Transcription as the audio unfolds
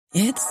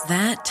It's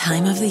that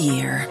time of the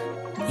year.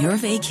 Your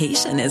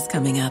vacation is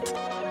coming up.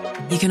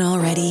 You can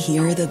already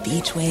hear the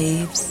beach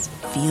waves,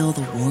 feel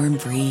the warm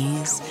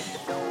breeze,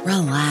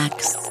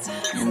 relax,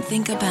 and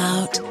think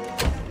about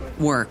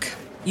work.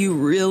 You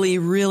really,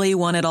 really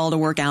want it all to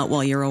work out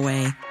while you're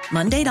away.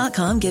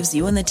 Monday.com gives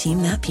you and the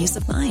team that peace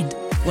of mind.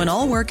 When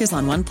all work is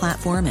on one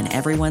platform and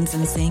everyone's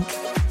in sync,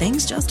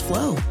 things just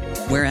flow.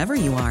 Wherever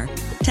you are,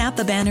 tap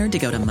the banner to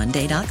go to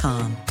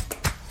Monday.com.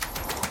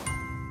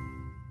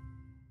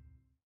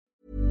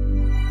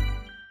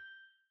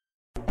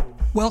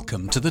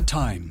 Welcome to The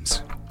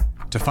Times.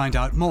 To find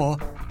out more,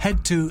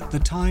 head to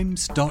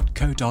thetimes.co.uk.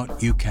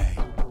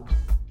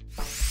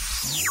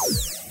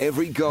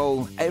 Every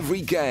goal,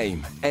 every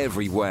game,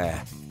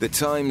 everywhere. The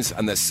Times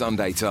and the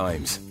Sunday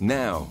Times,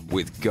 now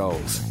with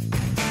goals.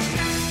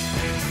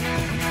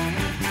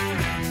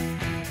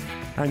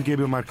 I'm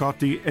Gabriel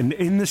Marcotti, and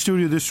in the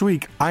studio this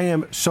week, I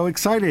am so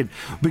excited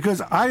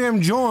because I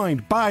am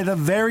joined by the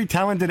very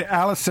talented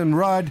Alison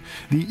Rudd,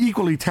 the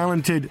equally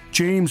talented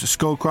James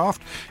Scowcroft,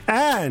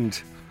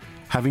 and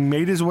having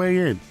made his way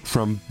in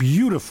from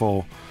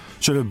beautiful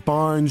sort of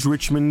Barnes,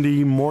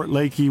 Richmondy,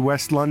 Mortlakey,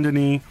 West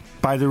Londony,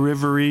 by the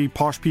river-y,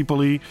 posh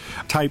people-y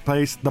type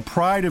place, the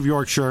pride of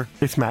Yorkshire,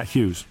 it's Matt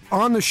Hughes.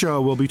 On the show,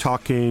 we'll be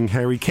talking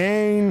Harry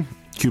Kane,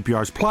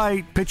 QPR's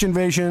plight, pitch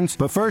invasions,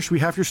 but first we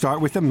have to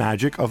start with the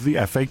magic of the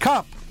FA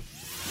Cup.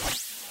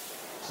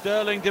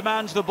 Sterling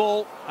demands the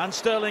ball, and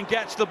Sterling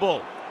gets the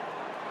ball.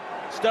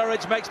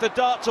 Sturridge makes the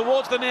dart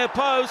towards the near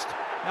post.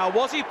 Now,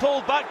 was he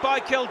pulled back by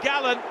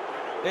Kilgallen?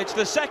 It's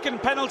the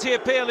second penalty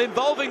appeal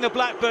involving the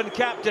Blackburn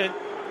captain.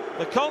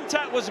 The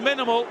contact was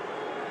minimal,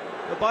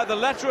 but by the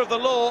letter of the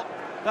law,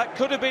 that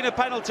could have been a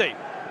penalty.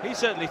 He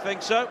certainly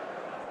thinks so.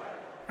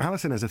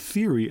 Alison has a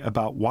theory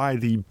about why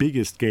the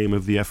biggest game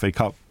of the FA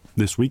Cup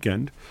this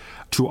weekend,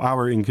 to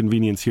our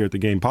inconvenience here at the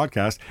Game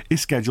Podcast,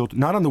 is scheduled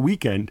not on the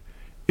weekend,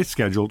 it's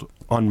scheduled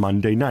on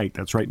Monday night.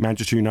 That's right,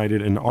 Manchester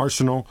United and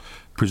Arsenal.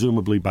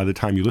 Presumably by the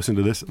time you listen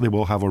to this, they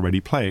will have already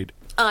played.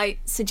 I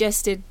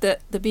suggested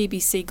that the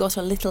BBC got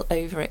a little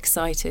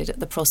overexcited at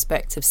the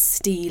prospect of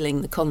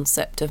stealing the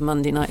concept of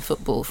Monday Night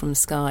Football from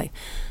Sky,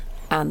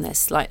 and they're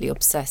slightly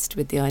obsessed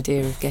with the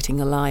idea of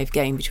getting a live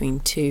game between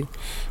two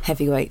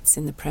heavyweights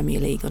in the Premier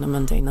League on a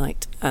Monday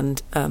night,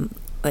 and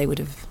they would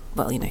have,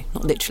 well, you know,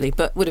 not literally,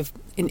 but would have,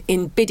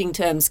 in bidding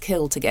terms,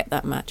 killed to get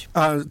that match.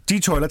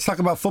 Detour, let's talk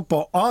about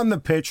football on the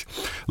pitch.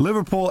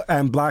 Liverpool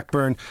and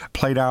Blackburn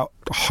played out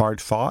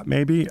hard-fought,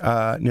 maybe,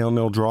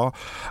 0-0 draw.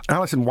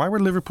 Alison, why were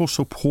Liverpool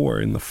so poor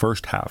in the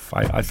first half?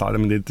 I thought,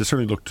 they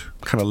certainly looked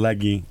kind of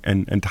leggy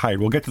and tired.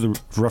 We'll get to the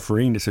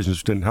refereeing decisions,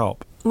 which didn't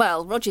help.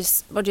 Well,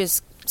 Rodgers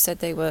said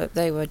they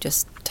were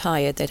just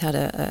tired. They'd had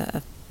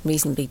a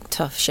reasonably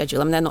tough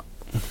schedule. I mean, they're not,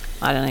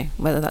 I don't know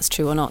whether that's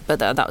true or not, but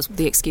that was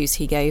the excuse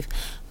he gave.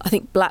 I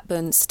think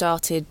Blackburn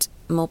started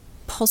more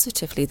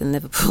positively than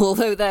Liverpool,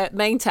 although their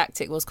main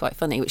tactic was quite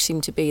funny, which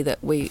seemed to be that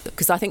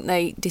because I think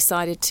they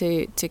decided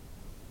to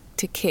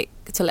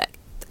let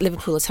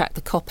Liverpool attack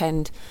the Kop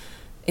end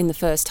in the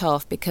first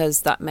half,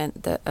 because that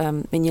meant that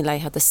Mignolet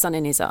had the sun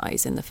in his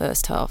eyes in the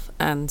first half,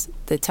 and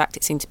the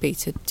tactic seemed to be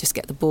to just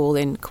get the ball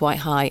in quite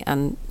high,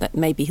 and that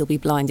maybe he'll be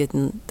blinded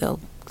and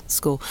they'll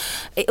score.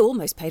 It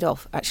almost paid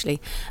off,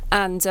 actually,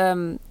 and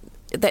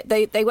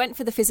they went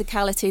for the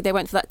physicality. They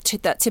went for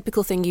that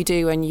typical thing you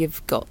do when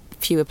you've got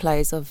fewer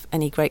players of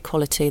any great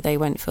quality. They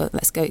went for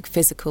let's go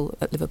physical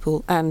at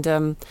Liverpool, and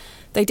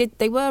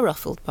they were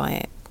ruffled by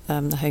it,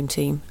 the home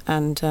team,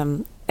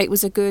 and it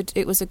was a good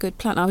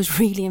plan. I was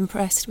really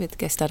impressed with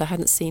Gestad. I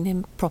hadn't seen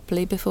him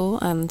properly before,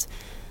 and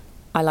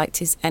I liked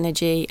his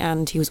energy,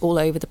 and he was all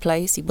over the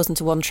place. He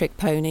wasn't a one-trick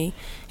pony.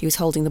 He was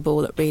holding the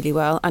ball up really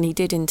well, and he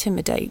did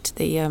intimidate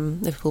the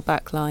Liverpool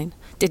back line.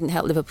 Didn't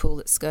help Liverpool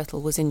that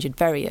Skirtle was injured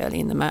very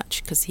early in the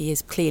match, because he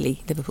is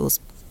clearly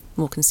Liverpool's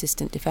more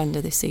consistent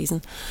defender this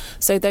season.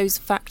 So those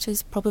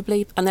factors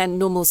probably, and then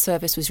normal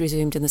service was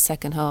resumed in the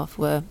second half,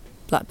 where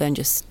Blackburn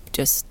just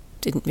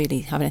didn't really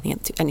have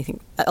anything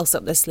else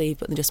up their sleeve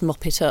but then just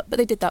mop it up. But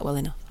they did that well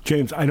enough.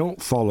 James, I don't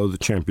follow the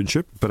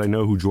Championship, but I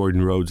know who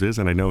Jordan Rhodes is,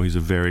 and I know he's a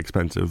very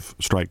expensive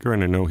striker,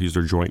 and I know he's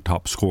their joint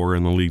top scorer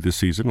in the league this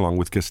season, along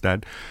with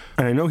Gestad.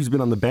 And I know he's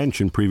been on the bench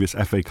in previous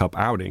FA Cup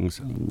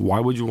outings. Why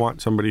would you want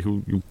somebody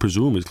who you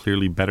presume is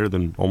clearly better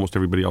than almost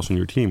everybody else on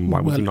your team? Why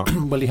would you not?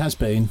 Well, he has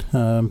been,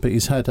 but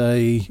he's had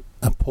a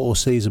poor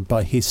season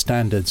by his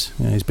standards.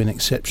 He's been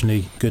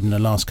exceptionally good in the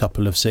last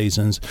couple of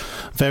seasons.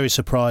 Very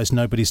surprised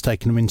nobody's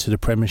taken him into the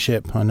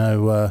Premiership. I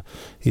know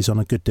he's on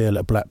a good deal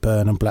at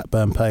Blackburn, and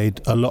Blackburn paid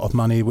a lot of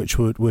money, which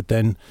would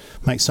then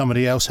make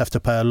somebody else have to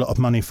pay a lot of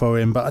money for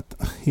him. But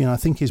I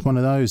think he's one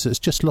of those that's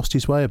just lost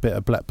his way a bit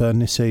at Blackburn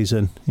this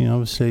season.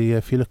 Obviously,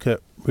 if you look at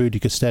Rudy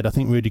Gestad, I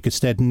think Rudy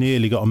Gestad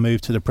nearly got a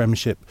move to the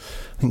Premiership.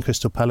 I think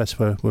Crystal Palace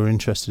were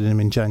interested in him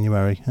in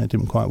January. It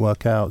didn't quite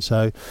work out.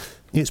 So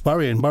it's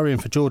worrying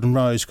for Jordan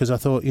Rhodes, because I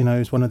thought,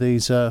 he's one of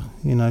these,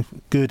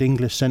 good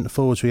English centre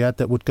forwards we had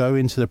that would go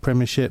into the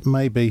Premiership,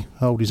 maybe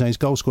hold his own. His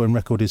goal scoring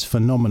record is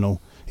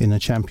phenomenal in the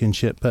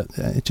Championship, but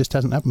it just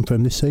hasn't happened for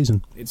him this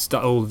season. It's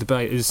that old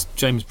debate. Is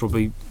James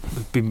probably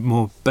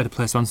been better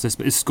placed to answer this,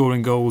 but is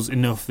scoring goals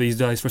enough these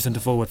days for a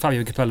centre-forward?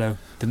 Fabio Capello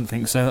didn't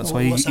think so. That's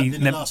why he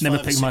never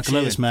picked Michael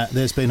Owen. Matt,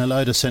 there's been a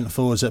load of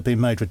centre-forwards that have been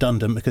made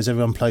redundant because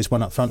everyone plays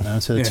one up front now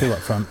instead of two up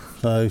front.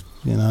 So,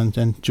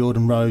 and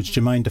Jordan Rhodes,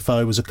 Jermaine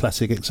Defoe was a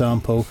classic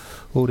example.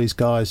 All these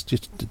guys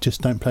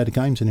just don't play the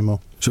games anymore.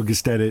 So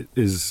Gestede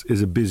is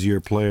a busier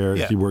player.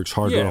 Yeah. He works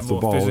harder off the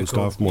ball physical. And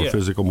stuff, more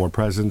physical, more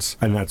presence,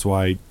 and that's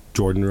why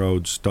Jordan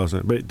Rhodes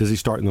doesn't. But does he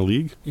start in the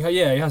league? Yeah,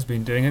 he has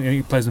been doing it.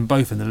 He plays them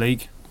both in the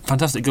league.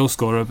 Fantastic goal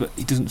scorer, but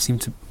he doesn't seem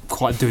to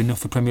quite do enough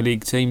for Premier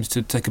League teams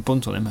to take a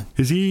punt on him.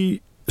 Is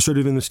he sort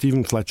of in the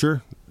Stephen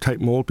Fletcher type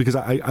mould? Because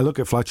I look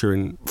at Fletcher,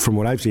 and from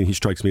what I've seen, he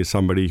strikes me as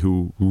somebody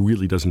who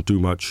really doesn't do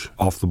much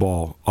off the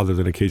ball other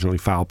than occasionally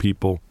foul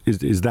people.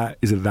 Is it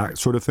that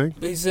sort of thing?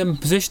 His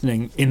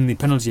positioning in the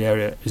penalty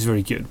area is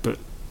very good, but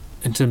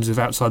in terms of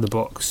outside the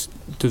box,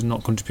 does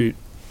not contribute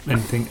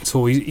anything at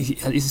all.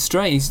 He's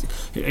strange.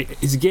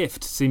 His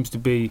gift seems to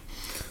be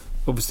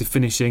obviously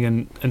finishing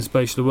and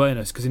spatial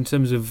awareness, because in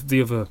terms of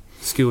the other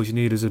skills you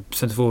need as a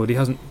centre forward,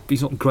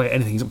 he's not great at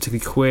anything. He's not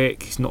particularly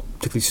quick, he's not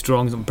particularly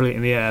strong, he's not brilliant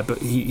in the air, but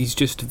he's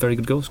just a very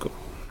good goal scorer.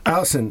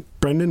 Alison,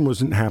 Brendan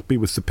wasn't happy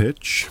with the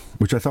pitch,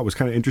 which I thought was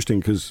kind of interesting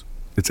because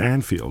it's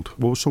Anfield.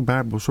 What was so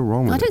bad? What was so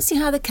wrong with it? I don't see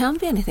how there can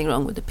be anything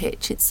wrong with the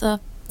pitch. It's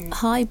a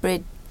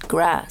hybrid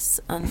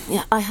grass, and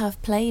I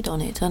have played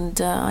on it,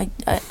 and I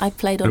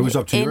played on it, was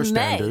up to in your May.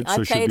 standards,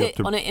 so I played it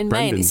on it in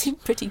May, and it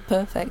seemed pretty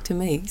perfect to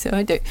me. So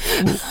I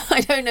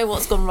don't know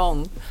what's gone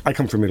wrong. I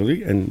come from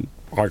Italy, and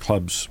our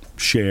clubs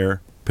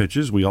share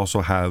pitches. We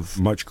also have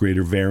much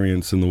greater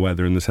variance in the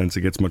weather, in the sense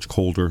it gets much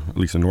colder, at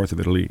least in north of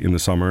Italy, in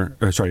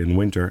the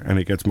winter, and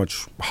it gets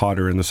much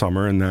hotter in the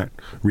summer, and that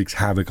wreaks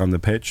havoc on the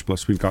pitch.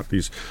 Plus we've got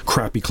these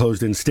crappy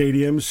closed-in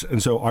stadiums,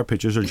 and so our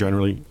pitches are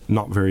generally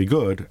not very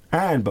good.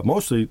 But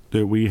mostly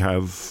we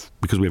have,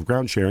 because we have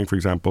ground sharing, for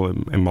example,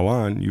 in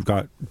Milan, you've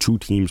got two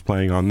teams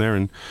playing on there,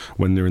 and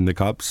when they're in the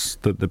cups,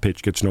 the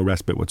pitch gets no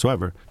respite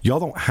whatsoever. Y'all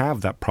don't have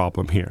that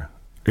problem here.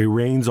 It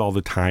rains all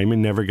the time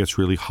and never gets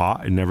really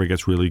hot and never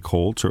gets really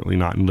cold, certainly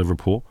not in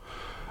Liverpool.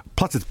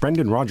 Plus, it's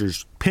Brendan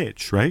Rodgers'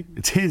 pitch, right?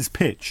 It's his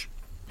pitch,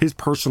 his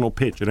personal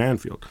pitch at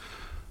Anfield.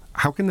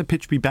 How can the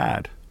pitch be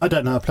bad? I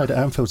don't know. I played at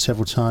Anfield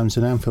several times,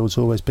 and Anfield's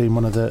always been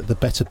one of the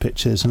better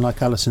pitches. And like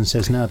Alison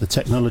says now, the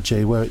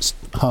technology where it's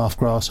half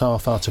grass,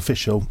 half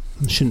artificial,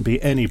 there shouldn't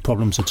be any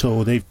problems at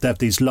all. They have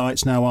these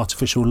lights now,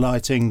 artificial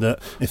lighting, that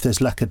if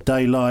there's lack of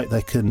daylight,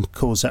 they can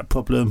cause that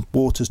problem.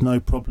 Water's no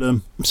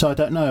problem. So I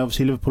don't know.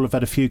 Obviously, Liverpool have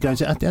had a few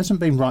games. It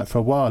hasn't been right for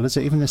a while, has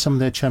it? Even in some of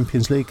their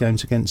Champions League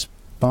games against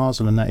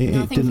Basel and that,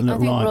 it didn't look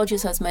right. I think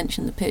Rodgers has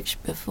mentioned the pitch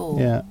before.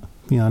 Yeah.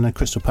 I know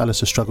Crystal Palace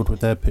has struggled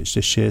with their pitch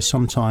this year.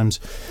 Sometimes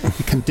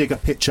you can dig a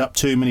pitch up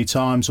too many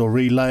times or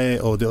relay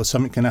it, or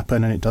something can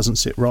happen and it doesn't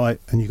sit right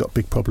and you've got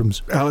big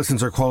problems.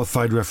 Alison's our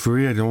qualified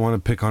referee. I don't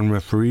want to pick on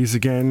referees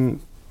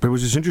again. There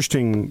was this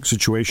interesting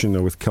situation,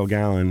 though, with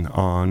Kilgallen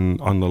on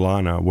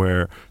Lallana,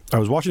 where I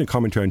was watching a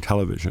commentary on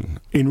television.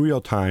 In real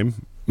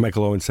time,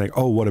 Michael Owen saying,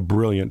 "Oh, what a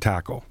brilliant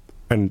tackle."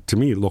 And to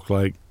me, it looked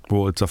like,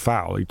 well, it's a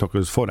foul. He took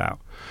his foot out.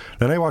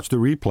 Then I watched the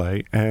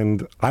replay,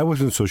 and I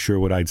wasn't so sure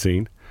what I'd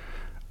seen.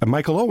 And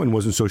Michael Owen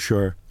wasn't so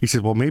sure. He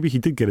said, well, maybe he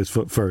did get his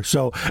foot first.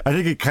 So I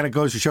think it kind of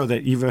goes to show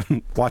that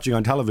even watching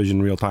on television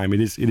in real time,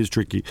 it is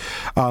tricky.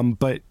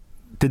 But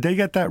did they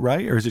get that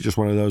right, or is it just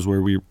one of those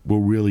where we will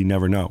really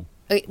never know?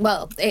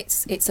 Well,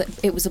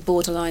 it was a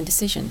borderline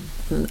decision,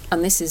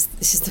 and this is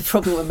the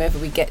problem whenever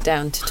we get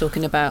down to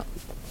talking about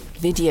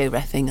video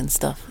reffing and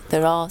stuff.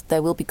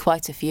 There will be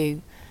quite a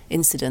few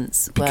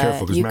incidents where you can't. Be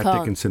careful, because Matt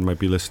Dickinson might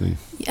be listening.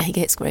 Yeah, he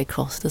gets very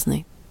cross, doesn't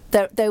he?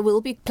 There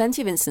will be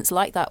plenty of incidents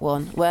like that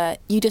one where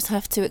you just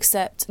have to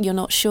accept you're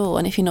not sure,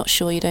 and if you're not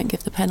sure, you don't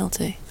give the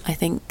penalty. I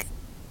think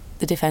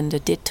the defender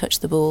did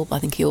touch the ball, but I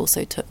think he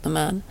also took the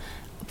man.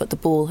 But the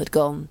ball had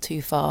gone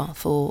too far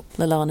for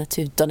Lallana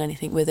to have done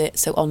anything with it.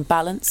 So on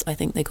balance, I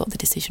think they got the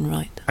decision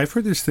right. I've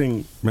heard this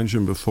thing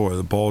mentioned before,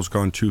 the ball's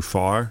gone too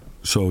far,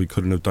 so he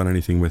couldn't have done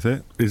anything with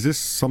it. Is this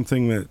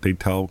something that they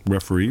tell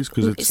referees?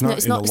 Because it's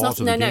not in the laws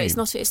of the game.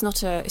 No,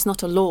 it's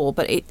not a law,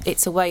 but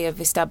it's a way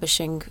of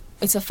establishing.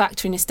 It's a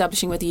factor in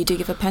establishing whether you do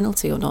give a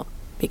penalty or not,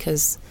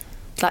 because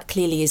that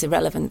clearly is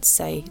irrelevant.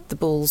 Say the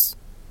ball's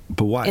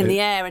in the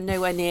air and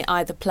nowhere near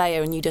either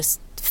player, and you just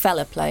fell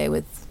a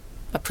player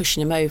by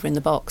pushing him over in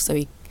the box, so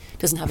he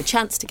doesn't have a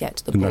chance to get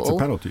to the ball. That's a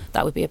penalty.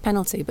 That would be a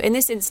penalty. But in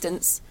this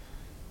instance,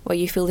 where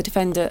you feel the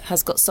defender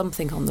has got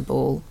something on the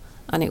ball,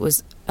 and it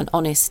was an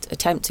honest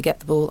attempt to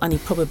get the ball, and he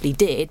probably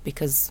did,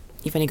 because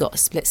you've only got a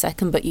split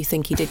second, but you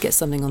think he did get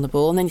something on the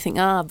ball, and then you think,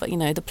 but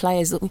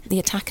the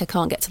attacker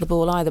can't get to the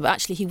ball either, but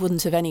actually he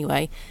wouldn't have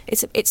anyway.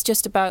 It's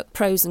just about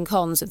pros and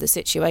cons of the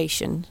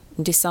situation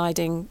and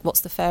deciding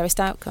what's the fairest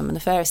outcome, and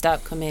the fairest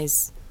outcome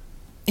is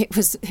it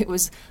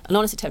was an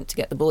honest attempt to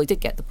get the ball. He did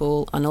get the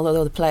ball, and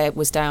although the player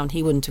was down,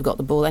 he wouldn't have got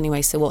the ball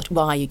anyway, so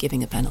why are you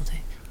giving a penalty?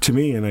 To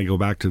me, and I go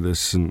back to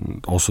this,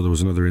 and also there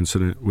was another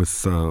incident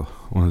with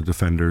one of the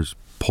defenders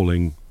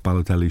pulling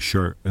Balotelli's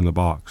shirt in the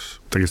box.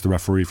 I guess the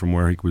referee, from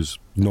where he was,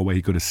 no way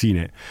he could have seen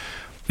it.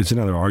 It's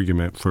another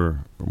argument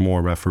for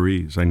more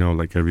referees. I know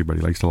like everybody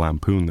likes to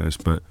lampoon this,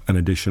 but an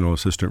additional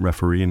assistant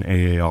referee, and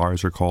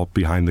AARs are called,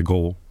 behind the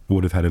goal,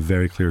 would have had a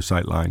very clear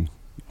sight line,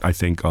 I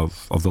think,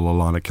 of the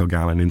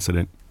Lallana-Kilgallen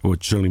incident,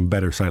 which certainly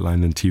better sight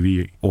line than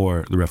TV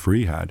or the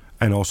referee had.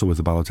 And also with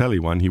the Balotelli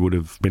one, he would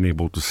have been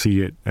able to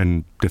see it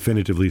and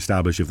definitively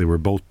establish if they were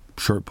both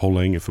shirt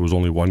pulling, if it was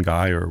only one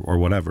guy or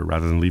whatever,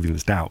 rather than leaving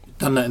this doubt.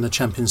 Done that in the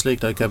Champions League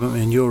though, haven't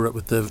we, in Europe,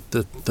 with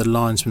the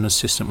linesmen,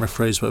 assistant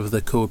referees, whatever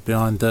they're called,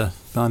 behind the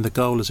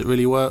goal. Has it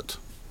really worked?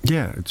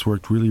 Yeah, it's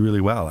worked really,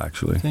 really well,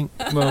 actually. I think.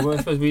 Well, I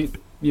suppose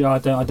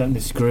I don't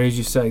disagree. As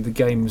you say, the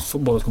game of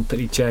football has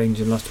completely changed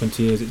in the last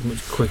 20 years. It's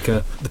much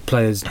quicker. The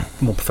players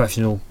more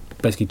professional,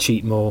 basically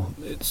cheat more.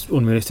 It's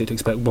unrealistic to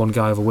expect one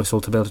guy with a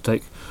whistle to be able to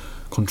take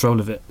control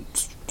of it.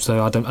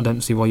 So I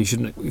don't see why you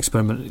shouldn't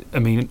experiment. I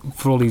mean,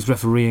 for all these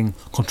refereeing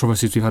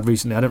controversies we've had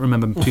recently, I don't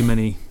remember too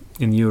many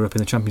in Europe in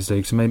the Champions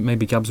League, so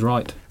maybe Gab's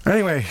right.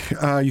 Anyway,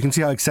 you can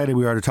see how excited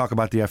we are to talk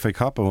about the FA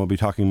Cup, and we'll be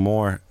talking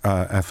more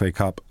FA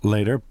Cup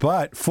later.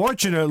 But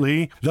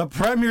fortunately, the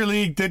Premier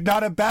League did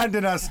not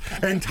abandon us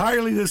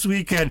entirely this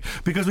weekend,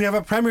 because we have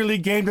a Premier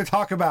League game to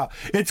talk about.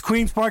 It's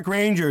Queen's Park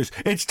Rangers.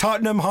 It's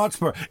Tottenham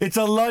Hotspur. It's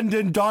a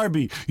London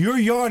derby. You're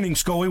yawning,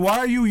 Scully. Why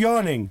are you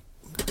yawning?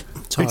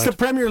 Tired. It's the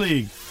Premier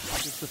League.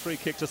 It's the free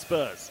kick to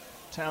Spurs.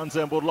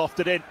 Townsend will loft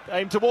it in,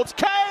 aim towards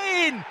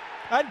Kane!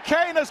 And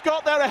Kane has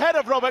got there ahead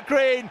of Robert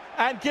Green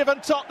and given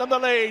Tottenham the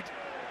lead.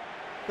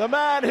 The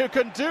man who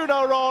can do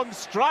no wrong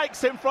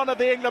strikes in front of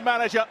the England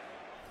manager.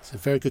 It's a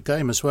very good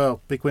game as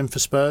well. Big win for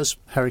Spurs.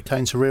 Harry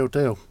Kane's a real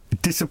deal.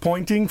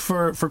 Disappointing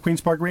for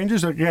Queen's Park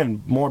Rangers.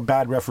 Again, more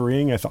bad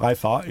refereeing, I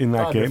thought, in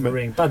that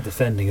game. Bad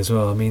defending as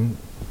well. I mean,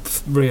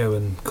 Rio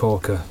and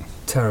Corker,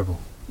 terrible.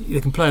 You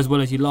can play as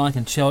well as you like,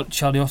 and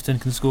Charlie Austin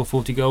can score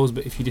 40 goals,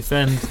 but if you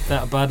defend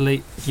that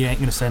badly, you ain't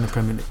going to stay in the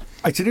Premier League.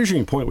 It's an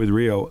interesting point with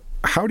Rio.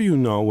 How do you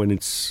know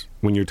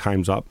when your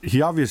time's up?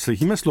 He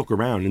must look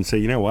around and say,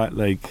 you know what,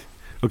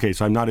 okay,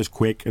 so I'm not as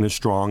quick and as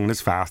strong and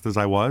as fast as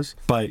I was,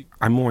 but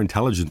I'm more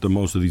intelligent than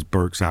most of these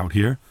Burks out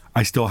here.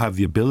 I still have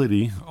the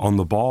ability on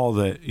the ball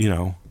that,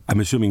 I'm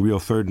assuming Rio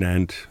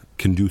Ferdinand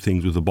can do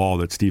things with the ball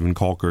that Steven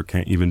Kalker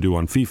can't even do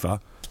on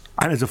FIFA.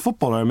 And as a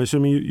footballer, I'm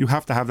assuming you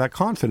have to have that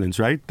confidence,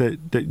 right?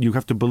 That you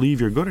have to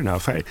believe you're good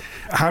enough.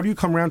 How do you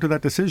come around to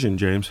that decision,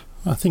 James?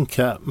 I think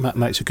Matt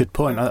makes a good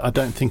point. I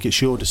don't think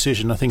it's your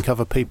decision. I think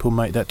other people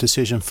make that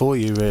decision for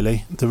you,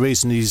 really. The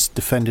reason he's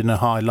defending a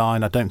high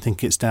line, I don't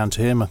think it's down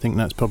to him. I think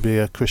that's probably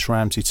a Chris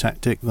Ramsey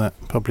tactic that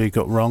probably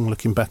got wrong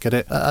looking back at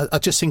it. I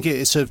just think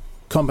it's a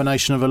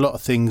combination of a lot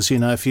of things.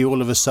 If you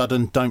all of a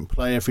sudden don't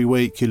play every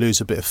week, you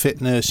lose a bit of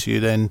fitness, you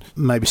then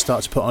maybe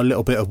start to put on a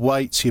little bit of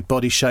weight, your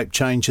body shape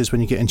changes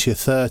when you get into your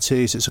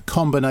 30s. It's a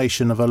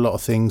combination of a lot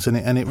of things, and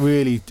it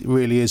really,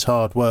 really is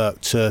hard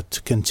work to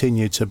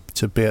continue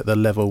to be at the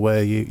level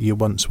where you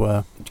once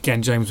were.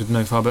 Again, James would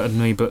know far better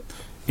than me, but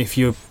if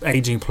you're an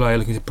ageing player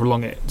looking to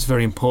prolong it, it's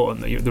very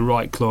important that you're at the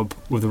right club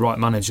with the right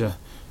manager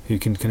who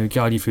can kind of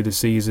guide you through the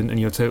season, and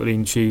you're totally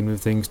in tune with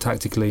things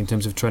tactically in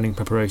terms of training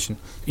preparation.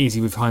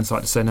 Easy with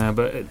hindsight to say now,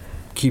 but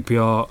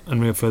QPR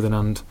and Rio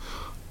Ferdinand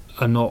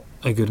are not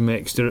a good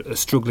mix. They're a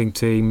struggling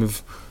team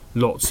with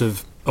lots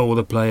of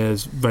older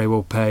players, very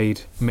well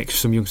paid,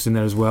 mixed some youngsters in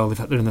there as well.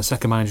 They're in their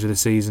second manager of the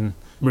season.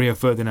 Rio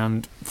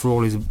Ferdinand, for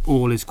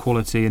all his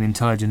quality and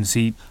intelligence,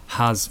 he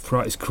has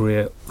throughout his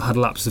career had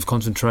lapses of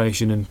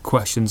concentration and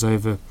questions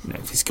over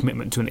his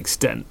commitment to an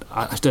extent.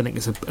 I don't think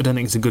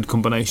it's a good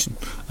combination,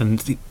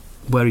 and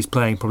where he's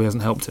playing probably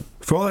hasn't helped him.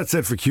 For all that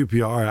said, for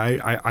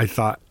QPR, I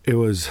thought it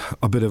was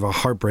a bit of a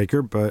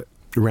heartbreaker, but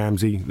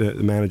Ramsey, the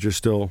manager,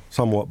 still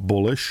somewhat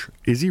bullish.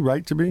 Is he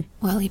right to be?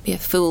 Well, he'd be a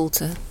fool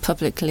to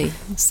publicly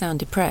sound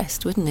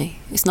depressed, wouldn't he?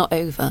 It's not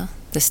over.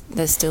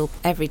 There's still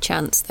every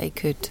chance they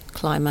could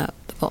climb out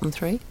the bottom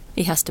three.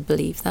 He has to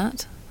believe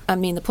that. I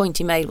mean, the point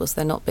he made was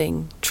they're not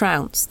being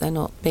trounced, they're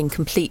not being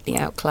completely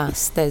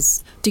outclassed.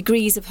 There's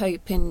degrees of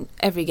hope in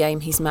every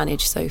game he's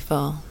managed so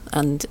far,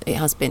 and it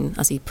has been,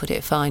 as he put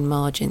it, fine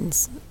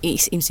margins. He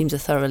seems a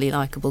thoroughly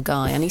likeable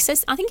guy, and he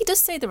says, I think he does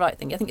say the right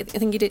thing. I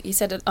think he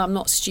said, I'm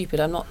not stupid,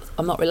 I'm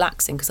not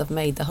relaxing because I've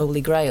made the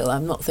Holy Grail.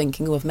 I'm not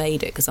thinking, I've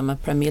made it because I'm a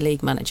Premier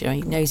League manager.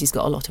 He knows he's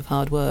got a lot of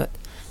hard work,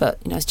 but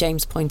as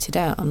James pointed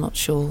out, I'm not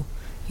sure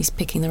he's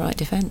picking the right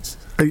defence.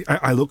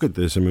 I look at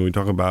this, we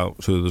talk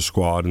about sort of the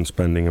squad and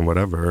spending and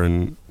whatever,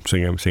 and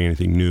I'm saying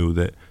anything new,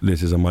 that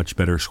this is a much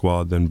better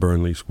squad than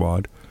Burnley's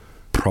squad,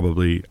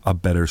 probably a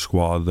better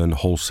squad than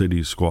Hull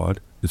City's squad.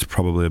 It's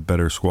probably a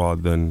better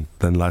squad than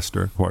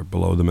Leicester, who are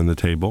below them in the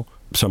table.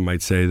 Some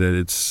might say that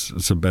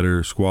it's a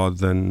better squad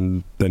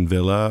than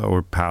Villa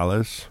or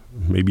Palace,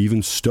 maybe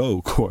even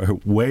Stoke, who are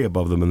way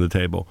above them in the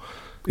table.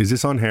 Is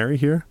this on Harry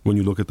here, when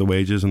you look at the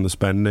wages and the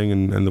spending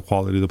and the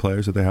quality of the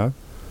players that they have?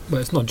 Well,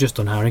 it's not just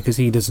on Harry, because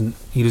he doesn't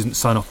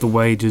sign off the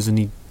wages, and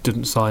he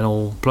doesn't sign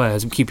all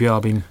players. QPR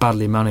have been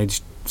badly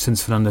managed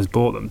since Fernandez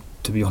bought them.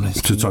 to be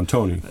honest. It's on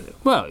Tony.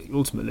 Well,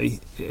 ultimately,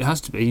 it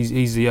has to be.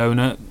 He's the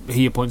owner.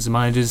 He appoints the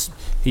managers.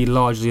 He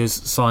largely has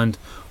signed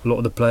a lot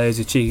of the players.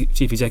 The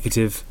chief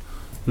executive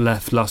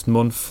left last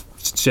month.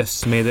 It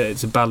suggests to me that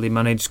it's a badly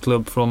managed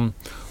club from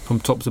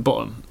top to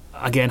bottom.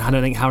 Again, I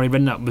don't think Harry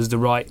Redknapp was the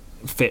right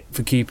fit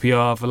for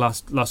QPR for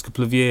the last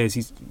couple of years.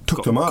 He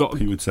took them up,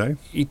 he would say.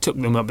 He took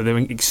them up, but they were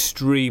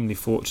extremely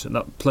fortunate.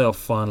 That playoff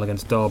final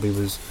against Derby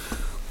was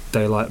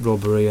daylight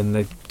robbery, and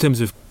in terms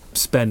of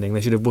spending,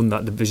 they should have won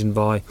that division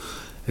by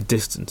a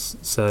distance.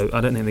 So I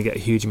don't think they get a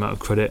huge amount of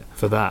credit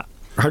for that.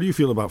 How do you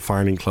feel about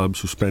fining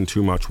clubs who spend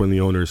too much when the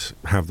owners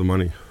have the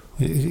money?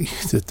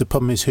 The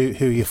problem is who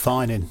you're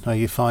fining. Are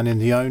you fining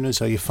the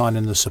owners? Are you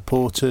fining the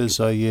supporters?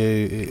 Are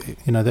you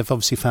know, they've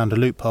obviously found a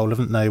loophole,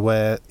 haven't they,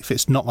 where if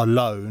it's not a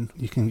loan,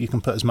 you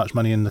can put as much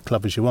money in the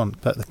club as you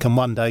want. But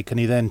can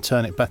he then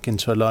turn it back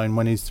into a loan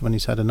when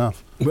he's had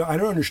enough? Well, I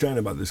don't understand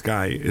about this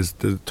guy is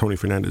Tony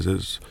Fernandes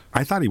is.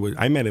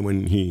 I met him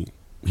when he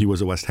was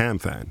a West Ham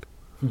fan.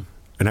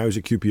 And I was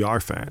a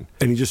QPR fan,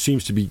 and he just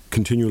seems to be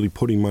continually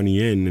putting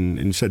money in, and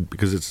he said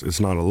because it's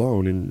not a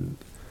loan. And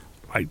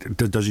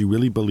does he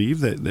really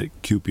believe that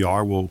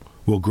QPR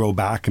will grow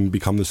back and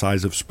become the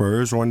size of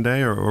Spurs one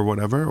day or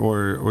whatever,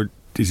 or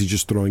is he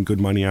just throwing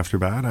good money after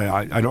bad?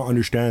 I don't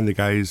understand the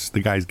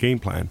guy's game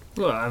plan.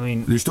 Well, I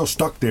mean, they're still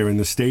stuck there in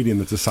the stadium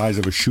that's the size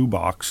of a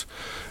shoebox.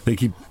 They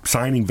keep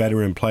signing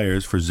veteran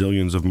players for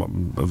zillions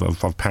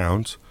of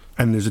pounds.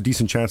 And there's a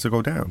decent chance to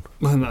go down.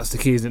 Well, and that's the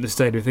key, isn't it? The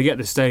stadium. If they get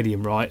the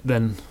stadium right,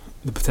 then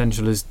the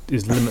potential is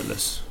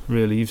limitless.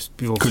 Really,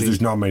 because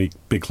there's not many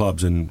big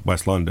clubs in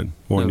West London,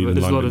 or even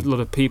there's London. a lot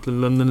of people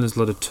in London. There's a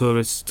lot of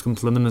tourists come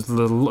to London.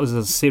 There's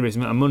a serious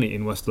amount of money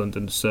in West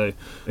London. So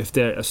if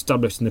they're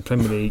established in the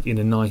Premier League in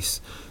a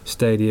nice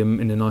stadium,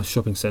 in a nice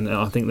shopping centre,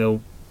 I think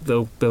they'll be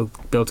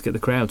able to get the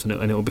crowds and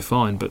it'll be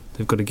fine. But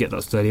they've got to get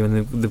that stadium,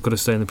 and they've got to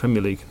stay in the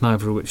Premier League,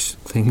 neither of which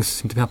things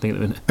seem to be happening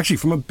at the minute. Actually,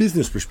 from a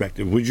business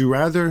perspective, would you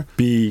rather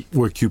be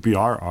where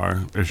QPR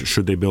are,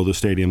 should they build a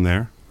stadium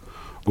there,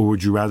 or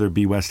would you rather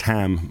be West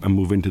Ham and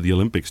move into the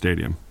Olympic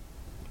Stadium?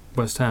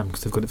 West Ham,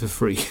 because they've got it for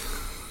free.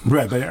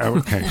 Right, but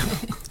okay.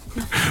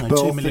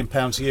 £2 million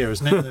a year,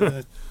 isn't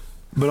it?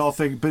 But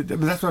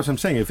that's what I'm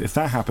saying. If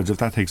that happens, if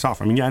that takes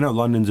off, I mean, yeah, I know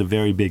London's a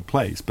very big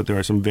place, but there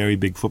are some very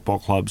big football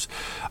clubs.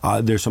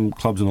 There's some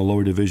clubs in the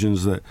lower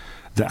divisions that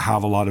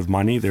have a lot of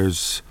money.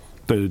 There's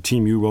the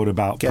team you wrote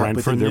about,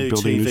 Brentford. They're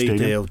building a new stadium.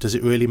 Deal, does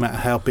it really matter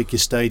how big your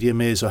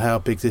stadium is or how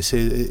big this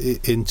is?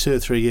 In 2 or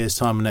 3 years'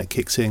 time, when that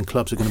kicks in,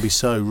 clubs are going to be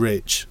so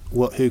rich.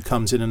 Who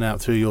comes in and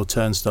out through your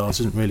turnstiles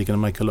isn't really going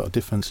to make a lot of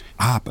difference.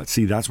 But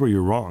see, that's where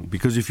you're wrong.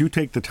 Because if you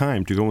take the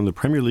time to go on the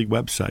Premier League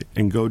website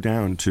and go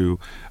down to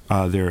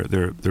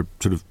their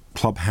sort of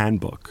club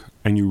handbook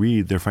and you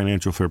read their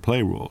financial fair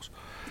play rules,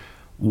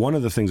 one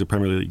of the things the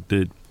Premier League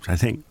did, I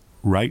think,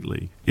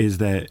 rightly, is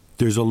that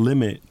there's a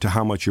limit to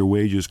how much your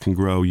wages can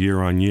grow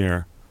year on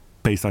year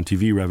based on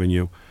TV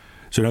revenue.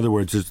 So in other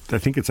words, I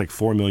think it's like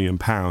 £4 million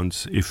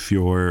if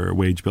your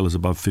wage bill is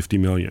above 50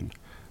 million.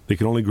 They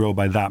can only grow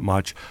by that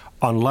much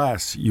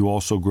unless you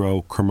also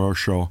grow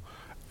commercial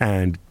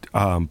and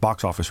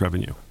box office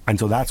revenue. And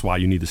so that's why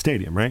you need the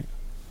stadium, right?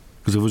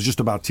 Because if it was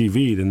just about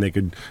TV, then they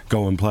could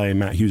go and play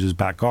Matt Hughes'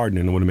 back garden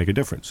and it wouldn't make a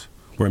difference.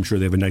 Where I'm sure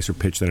they have a nicer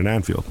pitch than an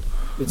Anfield.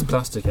 It's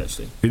plastic,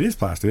 actually. It is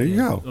plastic. There you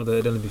go. Although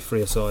it'd only be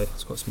 3 aside.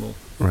 It's quite small.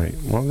 Right.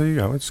 Well, there you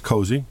go. It's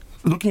cozy.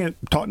 Looking at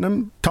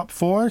Tottenham, top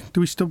 4.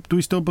 Do we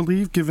still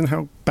believe, given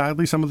how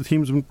badly some of the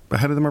teams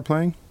ahead of them are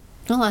playing?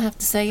 Well, I have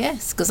to say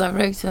yes, because I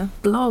wrote a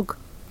blog.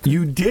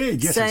 You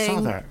did? Yes, saying I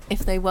saw that. If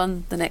they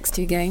won the next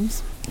 2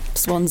 games,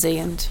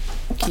 Swansea and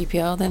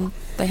QPR, then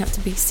they have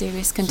to be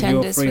serious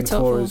contenders so for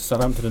top 4. Is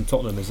Southampton and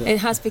Tottenham, is it? It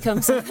has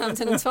become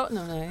Southampton and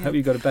Tottenham now. Hope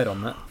you got a bet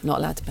on that. Not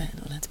allowed to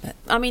bet.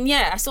 I mean,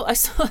 yeah,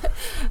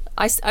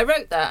 I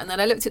wrote that, and then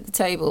I looked at the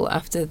table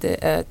after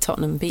the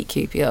Tottenham beat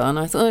QPR, and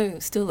I thought,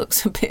 it still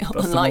looks a bit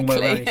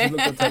unlikely.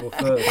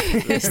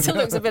 It still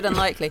looks a bit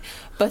unlikely,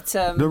 but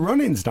the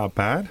run-in's not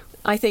bad.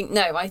 I think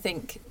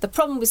the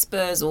problem with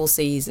Spurs all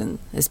season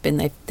has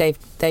been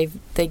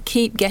they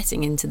keep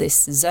getting into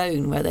this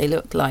zone where they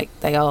look like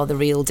they are the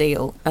real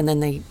deal, and then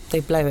they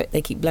blow it.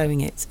 They keep blowing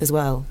it as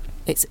well.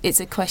 It's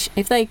a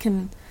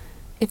question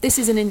if this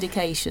is an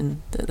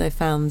indication that they've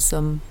found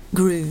some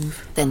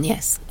groove, then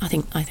yes, I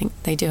think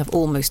they do have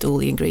almost all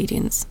the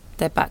ingredients.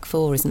 Their back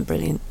 4 isn't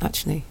brilliant,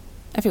 actually.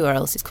 Everywhere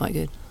else is quite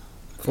good.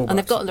 And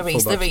they've got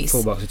Lloris.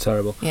 Fullbacks are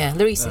terrible. Yeah,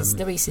 Lloris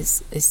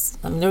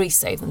Lloris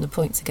saved them the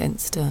points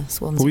against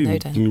Swansea, no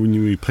doubt. When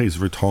you replace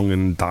Vertonghen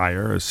and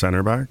Dyer as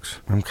centre backs,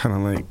 I'm kind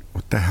of like,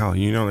 what the hell?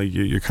 You know, like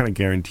you're kind of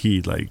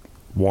guaranteed like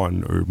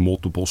one or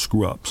multiple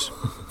screw ups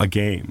a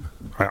game.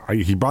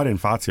 He brought in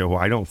Fazio, who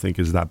I don't think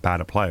is that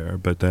bad a player,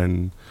 but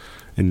then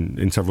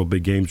in several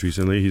big games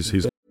recently, he's.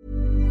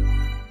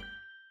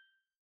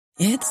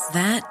 It's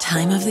that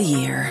time of the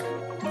year.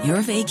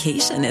 Your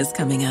vacation is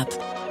coming up.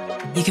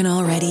 You can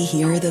already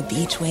hear the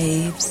beach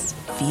waves,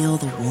 feel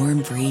the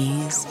warm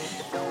breeze,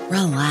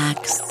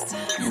 relax,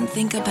 and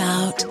think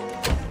about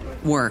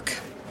work.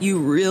 You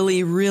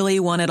really, really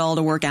want it all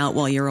to work out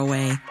while you're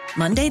away.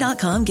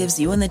 Monday.com gives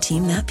you and the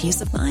team that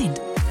peace of mind.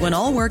 When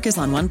all work is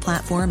on one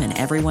platform and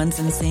everyone's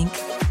in sync,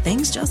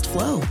 things just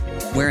flow.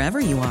 Wherever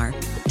you are,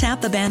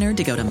 tap the banner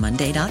to go to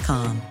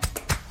Monday.com.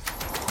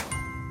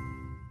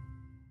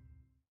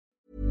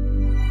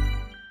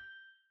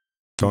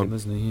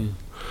 Isn't he? Yeah.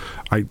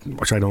 I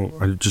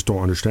just don't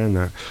understand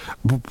that.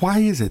 But why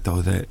is it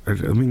though that I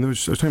mean, I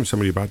was talking to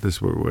somebody about this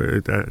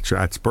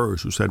at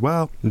Spurs who said,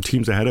 well, the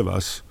teams ahead of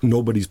us,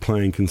 nobody's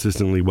playing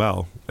consistently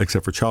well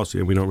except for Chelsea,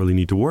 and we don't really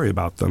need to worry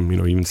about them. You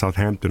know, even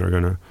Southampton are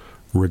going to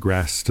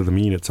regress to the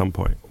mean at some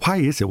point. Why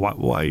is it?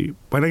 Why?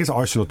 But I guess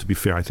Arsenal, to be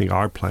fair, I think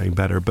are playing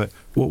better. But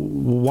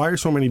why are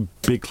so many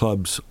big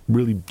clubs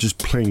really just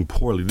playing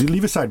poorly?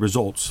 Leave aside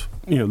results.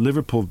 You know,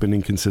 Liverpool have been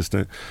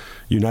inconsistent.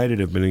 United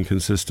have been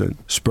inconsistent.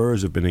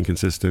 Spurs have been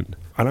inconsistent.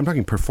 And I'm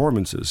talking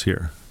performances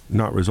here,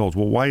 not results.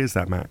 Well, why is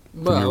that, Matt?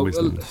 Well,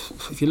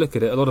 if you look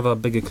at it, a lot of our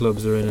bigger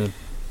clubs are in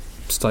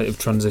a state of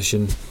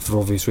transition for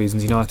obvious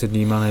reasons. United,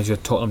 new manager.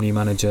 Tottenham, new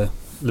manager.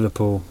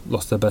 Liverpool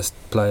lost their best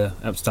player,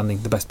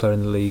 outstanding, the best player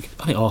in the league.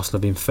 I think Arsenal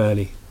have been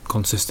fairly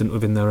consistent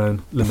within their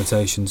own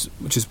limitations,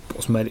 which is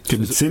what's made it.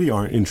 If City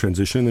aren't in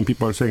transition, then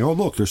people are saying, oh,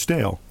 look, they're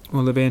stale.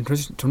 Well, they'll be in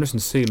transition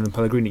soon and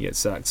Pellegrini gets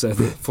sacked, so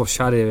they're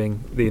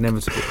foreshadowing the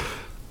inevitable.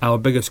 Our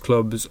biggest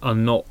clubs are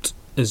not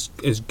as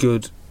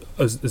good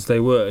as they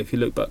were. If you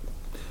look back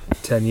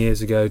 10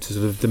 years ago to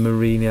sort of the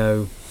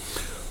Mourinho,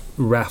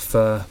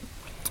 Rafa,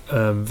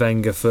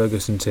 Wenger,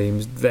 Ferguson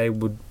teams, they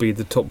would be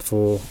the top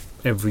four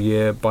every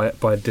year by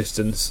a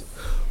distance,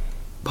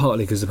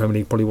 partly because the Premier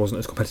League probably wasn't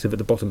as competitive at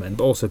the bottom end,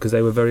 but also because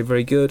they were very,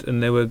 very good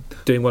and they were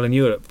doing well in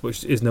Europe,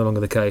 which is no longer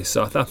the case.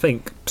 So I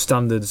think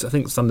standards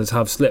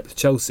have slipped.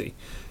 Chelsea,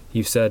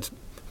 you've said,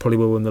 probably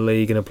will win the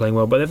league and are playing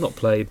well, but they've not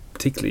played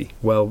particularly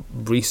well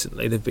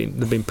recently. They've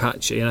been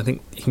patchy, and I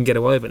think you can get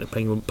away with it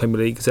in the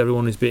Premier League because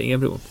everyone is beating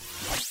everyone.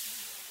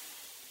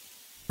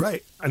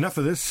 Right, enough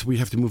of this. We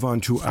have to move on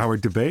to our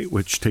debate,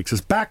 which takes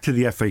us back to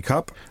the FA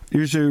Cup.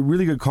 There's a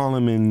really good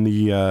column in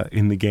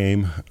the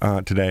game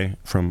today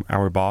from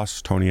our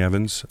boss, Tony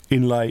Evans.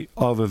 In light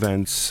of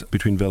events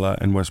between Villa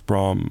and West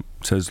Brom,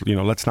 says, you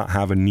know, let's not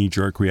have a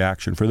knee-jerk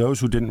reaction. For those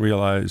who didn't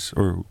realise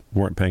or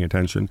weren't paying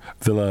attention,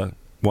 Villa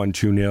won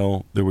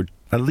 2-0. There were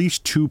at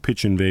least 2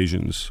 pitch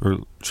invasions, or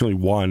certainly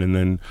one, and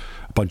then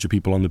a bunch of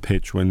people on the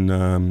pitch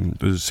when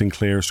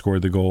Sinclair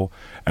scored the goal.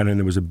 And then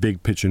there was a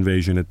big pitch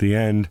invasion at the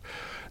end.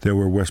 There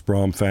were West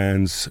Brom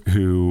fans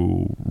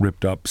who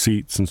ripped up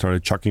seats and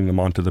started chucking them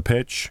onto the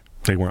pitch.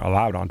 They weren't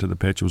allowed onto the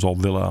pitch. It was all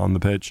Villa on the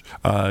pitch.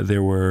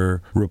 There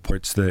were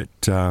reports that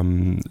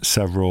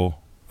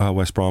several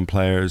West Brom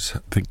players, I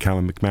think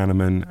Callum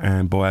McManaman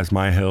and Boaz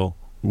Myhill,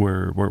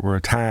 were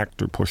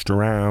attacked or pushed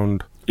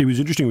around. It was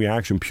an interesting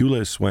reaction.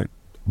 Pulis went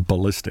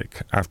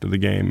ballistic after the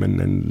game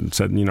and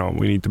said, you know,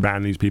 we need to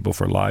ban these people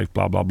for life,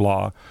 blah, blah,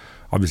 blah.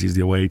 Obviously, he's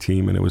the away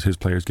team, and it was his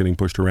players getting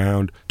pushed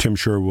around. Tim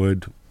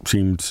Sherwood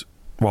seemed,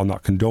 while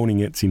not condoning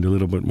it, seemed a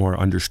little bit more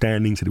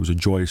understanding, said it was a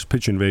joyous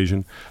pitch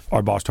invasion.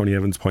 Our boss, Tony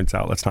Evans, points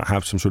out, let's not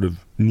have some sort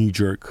of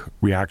knee-jerk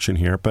reaction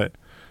here. But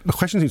the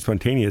question seems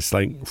spontaneous.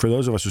 Like, for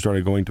those of us who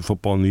started going to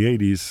football in the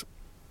 80s,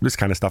 this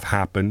kind of stuff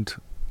happened,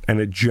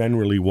 and it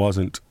generally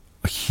wasn't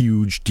a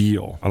huge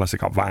deal unless it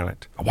got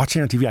violent.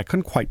 Watching on TV, I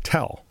couldn't quite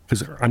tell,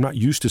 because I'm not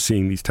used to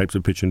seeing these types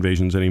of pitch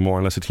invasions anymore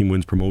unless a team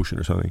wins promotion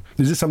or something.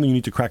 Is this something you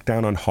need to crack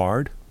down on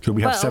hard? Should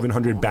we have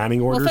 700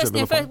 banning orders?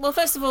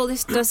 First of all,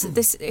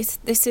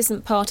 this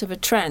isn't part of a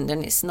trend,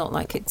 and it's not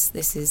like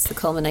this is the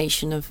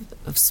culmination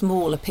of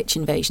smaller pitch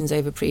invasions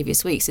over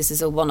previous weeks. This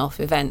is a one-off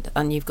event,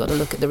 and you've got to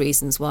look at the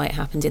reasons why it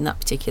happened in that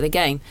particular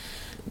game.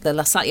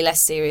 The slightly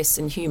less serious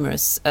and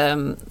humorous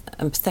and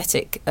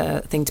pathetic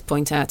thing to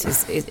point out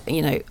is,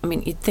 you know, I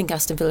mean, you'd think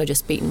Aston Villa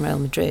just beaten Real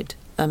Madrid.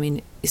 I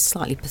mean, it's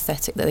slightly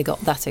pathetic that they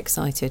got that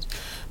excited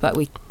about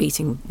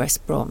beating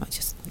West Brom. It's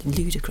just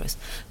ludicrous.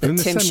 But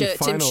Tim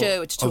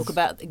Sherwood to talk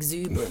about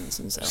exuberance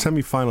and so on.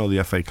 Semi-final of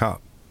the FA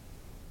Cup,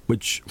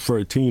 which for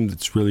a team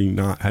that's really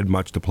not had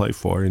much to play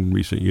for in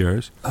recent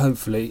years.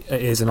 Hopefully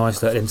it is an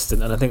isolated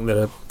incident, and I think there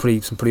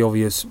are some pretty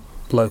obvious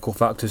local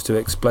factors to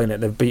explain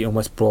it. They've beaten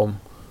West Brom,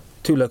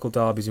 2 local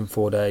derbies in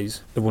 4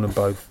 days. They've won them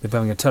both. They're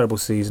having a terrible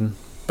season,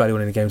 barely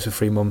winning the games for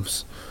 3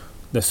 months.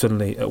 They're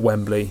suddenly at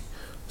Wembley.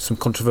 Some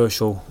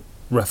controversial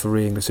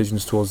refereeing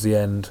decisions towards the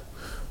end,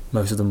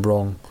 most of them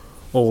wrong.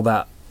 All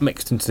that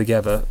mixed in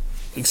together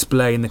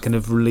explain the kind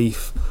of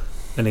relief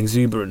and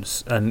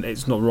exuberance, and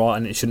it's not right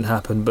and it shouldn't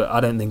happen, but I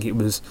don't think it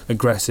was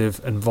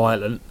aggressive and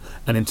violent.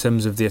 And in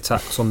terms of the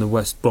attacks on the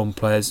West Brom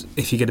players,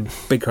 if you get a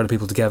big crowd of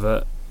people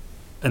together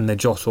and they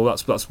jostle,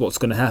 that's what's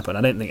going to happen.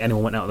 I don't think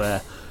anyone went out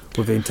there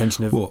with the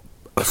intention of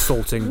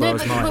assaulting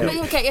Boaz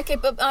Myhill. Okay,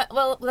 but then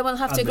we'll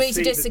have to agree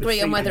to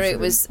disagree on whether it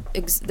was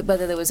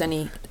whether there was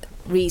any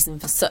reason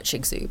for such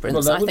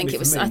exuberance. Well, I think it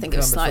was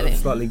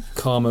slightly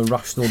calmer,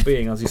 rational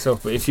being as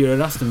yourself. But if you're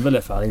an Aston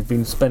Villa fan, you've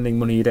been spending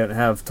money you don't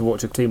have to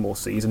watch a team all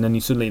season, and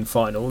you're suddenly in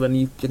final, then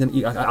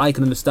I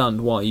can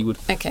understand why you would.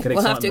 Okay, get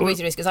we'll have to agree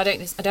to this because I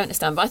don't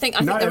understand. But I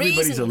think not the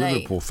everybody's reason a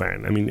Liverpool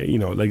fan. I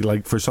mean,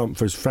 like for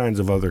fans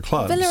of other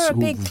clubs. Villa are a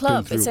big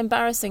club. It's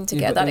embarrassing to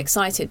get that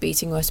excited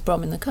beating West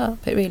Brom in the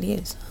cup. It really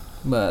is.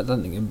 Well, I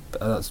don't think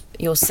that's.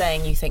 You're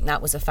saying you think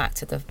that was a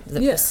factor,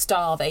 the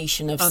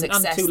starvation of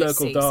success. And two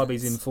local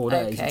derbies in 4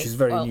 days, which is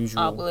very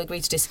unusual. I will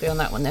agree to disagree on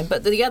that one then.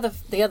 But the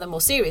other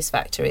more serious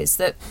factor is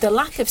that the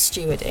lack of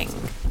stewarding.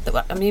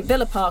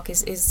 Villa Park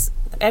is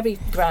every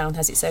ground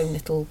has its own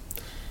little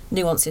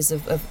nuances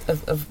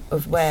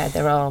of where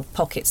there are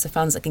pockets of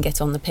fans that can get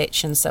on the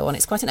pitch and so on.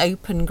 It's quite an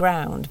open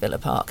ground, Villa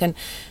Park, and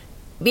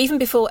even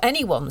before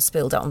anyone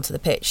spilled out onto the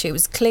pitch, it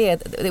was clear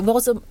that there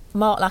was a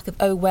marked lack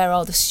of, where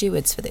are the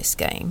stewards for this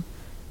game?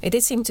 It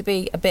did seem to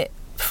be a bit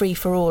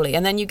free-for-all-y.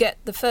 And then you get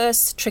the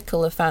first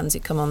trickle of fans who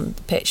come on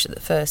the pitch at the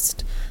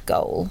first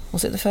goal.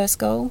 Was it the first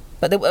goal?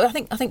 But I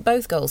think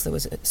both goals there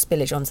was a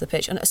spillage onto the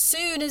pitch. And as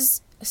soon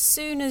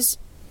as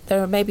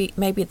they're maybe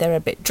they're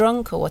a bit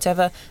drunk or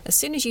whatever, as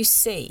soon as you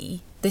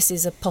see this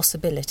is a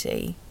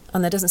possibility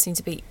and there doesn't seem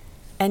to be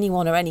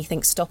anyone or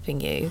anything stopping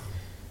you,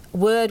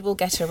 word will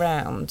get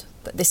around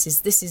that this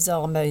is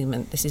our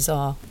moment. This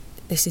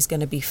is going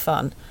to be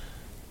fun,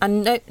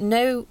 and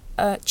no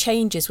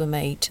changes were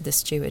made to the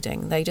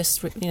stewarding. They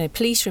just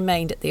police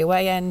remained at the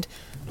away end.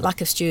 Lack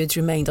of stewards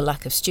remained a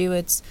lack of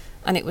stewards,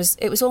 and it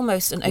was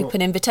almost an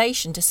open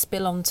invitation to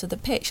spill onto the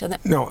pitch. So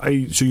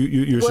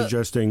you're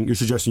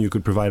suggesting you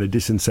could provide a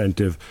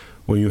disincentive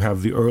when you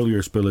have the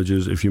earlier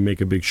spillages if you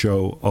make a big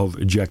show of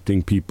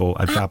ejecting people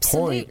at that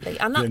point. Absolutely,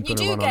 and you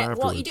do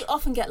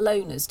often get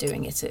loners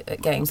doing it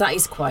at games.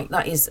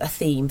 That is a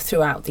theme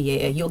throughout the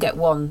year. You'll get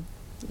one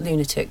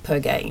lunatic per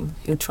game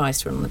who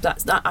tries to run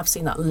that. I've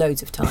seen that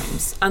loads of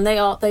times, and they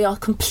are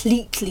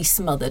completely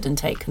smothered and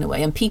taken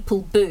away, and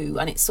people boo,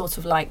 and it's sort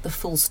of like the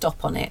full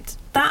stop on it.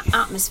 That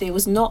atmosphere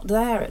was not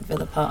there at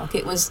Villa Park.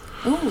 It was,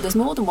 there's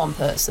more than one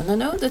person,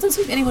 and there doesn't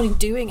seem to be anybody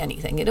doing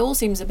anything. It all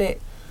seems a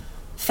bit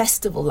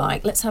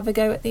festival-like. Let's have a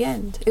go at the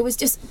end. It was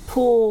just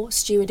poor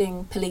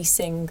stewarding,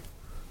 policing.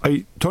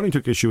 Tony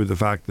took issue with the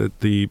fact that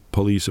the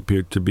police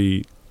appeared to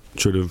be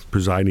sort of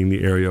presiding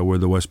the area where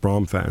the West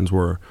Brom fans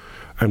were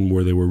and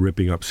where they were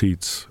ripping up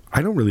seats.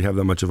 I don't really have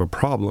that much of a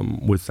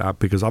problem with that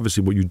because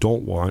obviously what you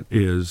don't want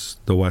is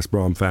the West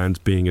Brom fans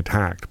being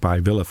attacked by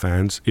Villa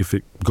fans if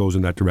it goes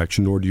in that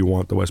direction, nor do you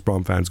want the West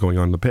Brom fans going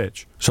on the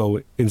pitch.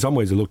 So in some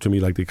ways it looked to me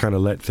like they kind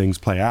of let things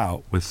play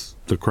out with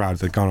the crowd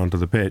that got onto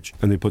the pitch,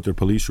 and they put their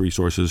police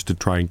resources to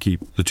try and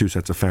keep the two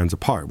sets of fans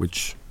apart,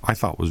 which I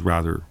thought was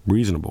rather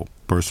reasonable,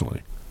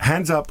 personally.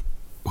 Hands up,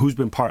 who's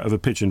been part of a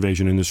pitch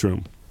invasion in this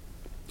room?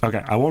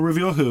 Okay, I won't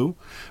reveal who,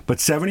 but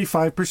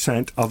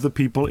 75% of the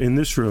people in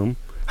this room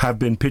have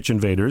been pitch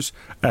invaders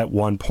at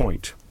one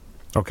point.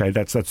 Okay,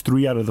 that's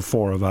 3 out of the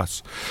 4 of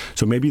us.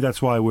 So maybe that's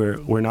why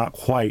we're not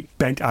quite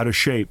bent out of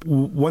shape.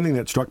 One thing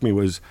that struck me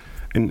was,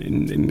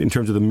 in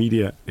terms of the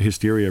media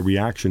hysteria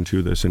reaction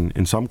to this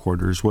in some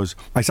quarters, was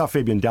I saw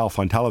Fabian Delph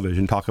on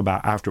television talk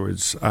about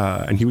afterwards,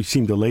 and he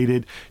seemed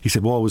elated. He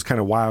said, well, it was kind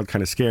of wild,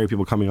 kind of scary,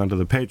 people coming onto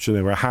the pitch, and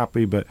they were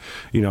happy, but,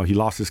 he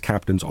lost his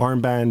captain's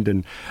armband,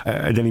 and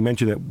then he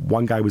mentioned that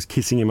one guy was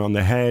kissing him on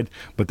the head,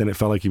 but then it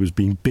felt like he was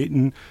being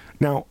bitten.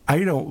 Now,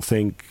 I don't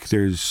think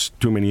there's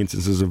too many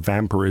instances of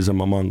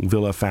vampirism among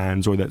Villa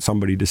fans, or that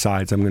somebody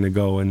decides I'm going to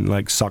go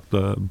and suck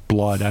the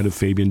blood out of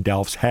Fabian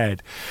Delph's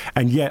head.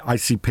 And yet I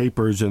see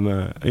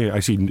I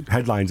see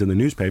headlines in the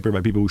newspaper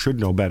by people who should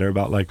know better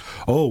about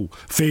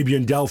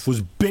Fabian Delph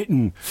was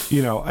bitten.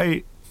 You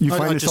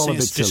find this all a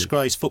bit silly.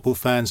 Disgrace football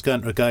fans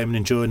going to a game and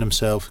enjoying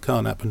themselves.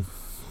 Can't happen.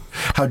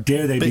 How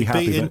dare they be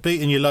happy?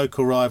 Beating your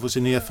local rivals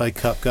in the FA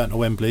Cup, going to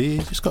Wembley.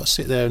 You just got to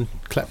sit there and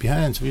clap your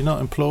hands. Have you not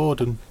implored?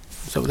 And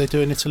is that what they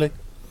do in Italy?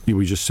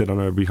 We just sit on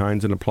our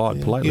behinds and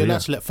applaud politely. You're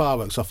allowed to let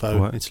fireworks off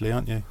in Italy,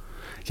 aren't you?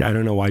 Yeah, I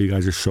don't know why you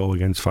guys are so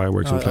against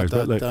fireworks and flares,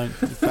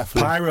 but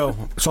pyro.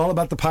 It's all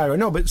about the pyro.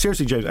 No, but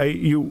seriously, James,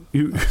 you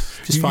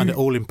find it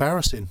all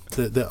embarrassing.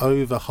 The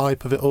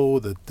overhype of it all.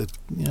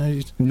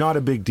 Not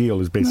a big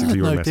deal is basically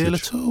your message. No deal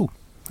at all.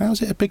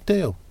 How's it a big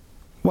deal?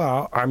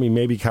 Well, I mean,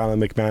 maybe Callum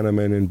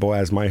McManaman and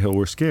Boaz Myhill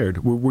were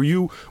scared. Were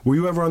you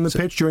ever on the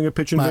pitch during a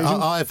pitch invasion?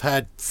 I've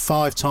had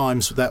 5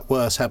 times that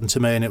worse happen to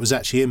me, and it was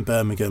actually in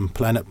Birmingham,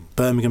 playing at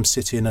Birmingham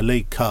City in a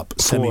League Cup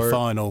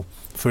semi-final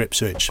for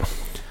Ipswich.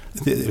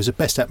 It was the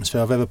best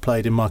atmosphere I've ever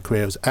played in my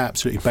career. It was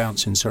absolutely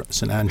bouncing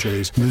St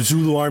Andrews. The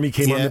Zulu Army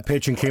came on the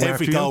pitch and came after you?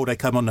 Every goal they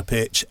came on the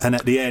pitch, and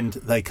at the end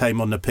they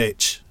came on the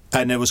pitch.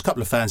 And there was a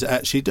couple of fans that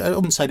actually, I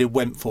wouldn't say they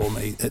went for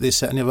me at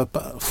this, that and the other,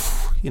 but,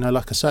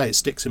 like I say, it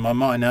sticks in my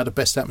mind now, the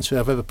best atmosphere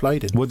I've ever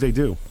played in. What'd they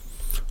do?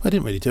 I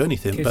didn't really do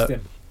anything, Kissed but,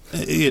 him.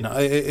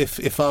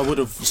 if I would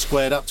have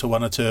squared up to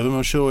one or two of them,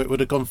 I'm sure it would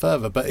have gone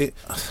further. But,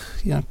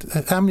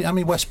 how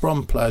many West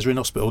Brom players were in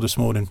hospital this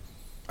morning?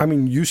 I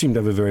mean, you seem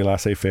to have a very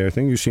laissez-faire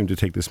thing. You seem to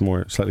take this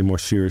slightly more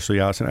seriously,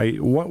 Alison.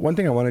 One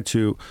thing I wanted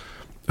to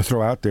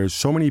throw out there is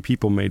so many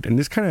people made, and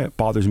this kind of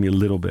bothers me a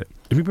little bit,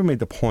 people made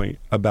the point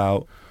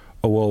about,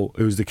 oh, well,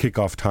 it was the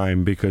kickoff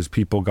time because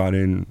people got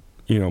in,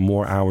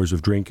 more hours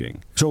of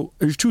drinking. So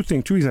there's two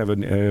reasons I have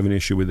an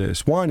issue with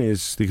this. One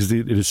is because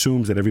it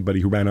assumes that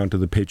everybody who ran onto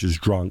the pitch is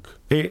drunk.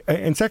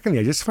 And secondly,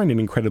 I just find it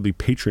incredibly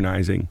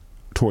patronizing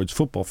towards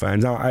football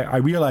fans. Now, I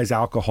realize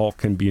alcohol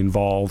can be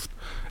involved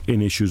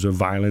in issues of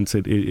violence.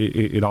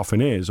 It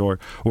often is, or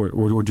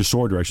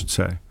disorder, I should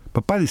say.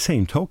 But by the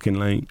same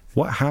token,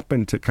 what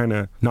happened to kind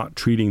of not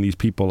treating these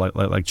people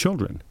like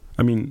children?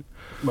 I mean...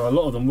 Well, a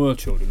lot of them were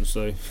children,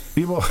 so...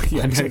 People,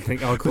 yeah, exactly.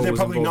 But they're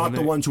probably not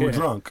the ones who were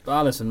drunk. But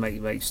Alison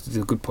makes a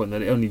good point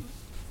that it only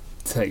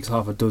takes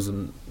half a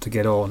dozen to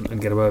get on and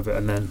get away with it,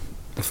 and then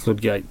the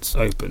floodgates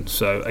open.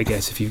 So I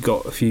guess if you've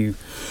got a few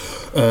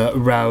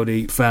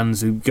rowdy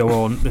fans who go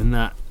on, then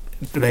that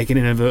they can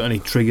inadvertently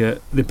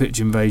trigger the pitch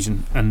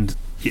invasion, and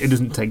it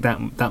doesn't take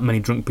that many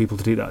drunk people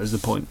to do that, is the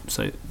point.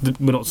 So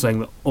we're not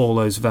saying that all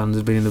those fans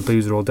have been in the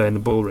boozer all day in the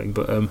bull ring,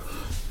 but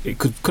it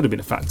could have been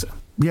a factor.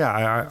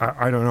 Yeah,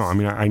 I don't know. I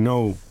mean, I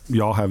know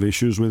y'all have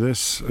issues with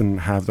this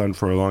and have done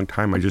for a long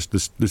time. I just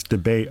this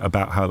debate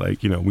about how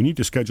we need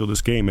to schedule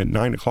this game at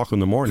 9 o'clock in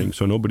the morning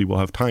so nobody will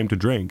have time to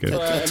drink. Kind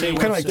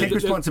of take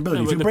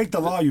responsibility. If you break the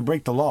law, you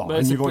break the law,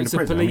 and you're going to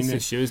prison. It's a police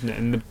issue, isn't it?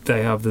 And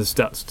they have the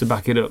stats to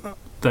back it up.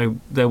 They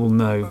will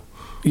know.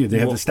 Yeah, they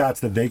have the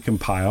stats that they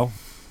compile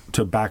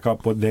to back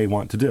up what they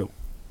want to do,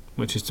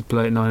 which is to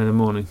play at 9 in the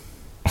morning.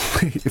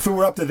 If it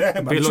were up to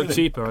them, it'd be a lot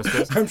cheaper, I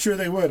suppose. I'm sure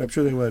they would.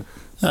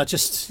 I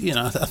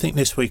think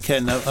this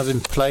weekend,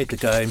 having played the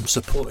game,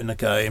 supporting the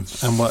game,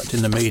 and worked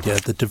in the media,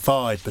 the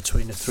divide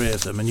between the three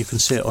of them, and you can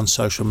see it on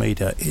social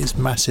media, is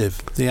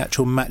massive. The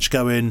actual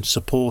match-going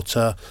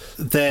supporter,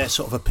 their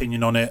sort of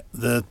opinion on it,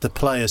 the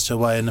players to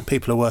away, and the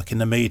people who work in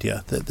the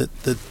media.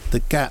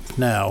 The gap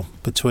now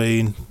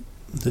between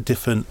the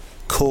different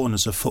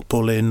corners of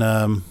football in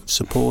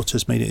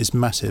supporters media is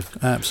massive,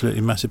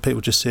 absolutely massive.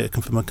 People just see it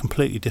from a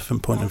completely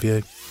different point of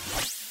view.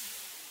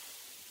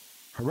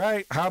 All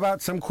right, how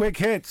about some quick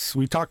hits?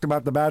 We talked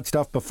about the bad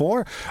stuff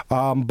before,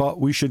 but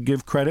we should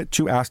give credit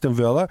to Aston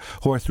Villa,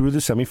 who are through the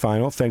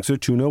semi-final thanks to a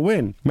 2-0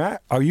 win.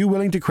 Matt, are you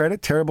willing to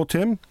credit Terrible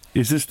Tim?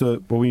 Is this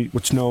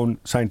what's known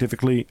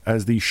scientifically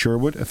as the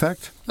Sherwood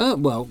effect?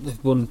 Well,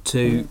 they've won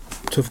 2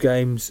 tough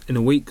games in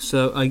a week,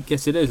 so I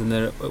guess it is, and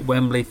they're at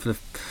Wembley for the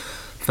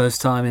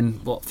first time in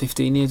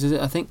 15 years, is it,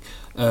 I think?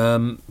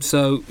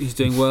 So he's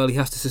doing well. He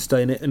has to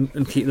sustain it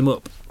and keep them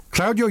up.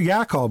 Claudio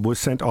Jacob was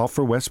sent off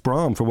for West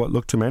Brom for what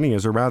looked to many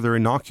as a rather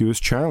innocuous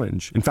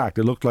challenge. In fact,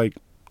 it looked like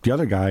the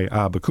other guy,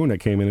 Bakuna,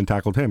 came in and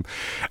tackled him.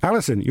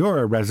 Alison, you're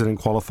a resident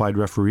qualified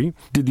referee.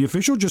 Did the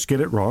official just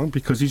get it wrong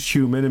because he's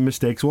human and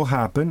mistakes will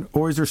happen?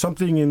 Or is there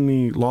something in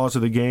the laws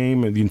of the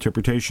game and the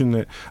interpretation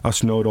that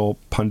us know-it-all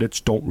pundits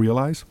don't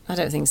realise? I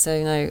don't think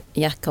so, no.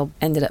 Jacob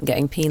ended up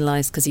getting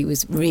penalised because he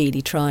was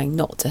really trying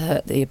not to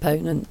hurt the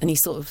opponent, and he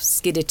sort of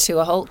skidded to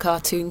a halt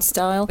cartoon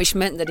style, which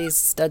meant that his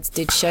studs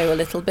did show a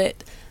little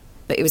bit.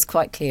 But it was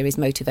quite clear his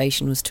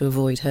motivation was to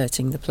avoid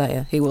hurting the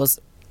player who was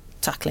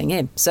tackling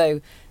him. So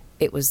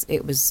it was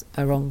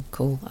a wrong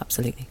call,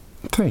 absolutely.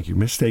 Thank you.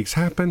 Mistakes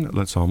happen.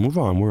 Let's all move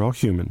on. We're all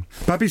human.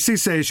 Papi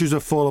Cisse issues a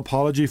full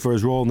apology for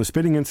his role in the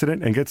spitting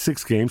incident and gets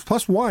 6 games,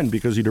 plus 1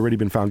 because he'd already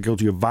been found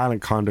guilty of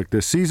violent conduct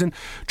this season.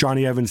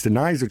 Johnny Evans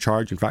denies the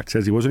charge. In fact,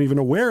 says he wasn't even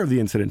aware of the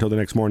incident until the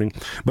next morning.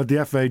 But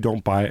the FA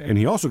don't buy it, and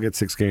he also gets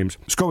 6 games.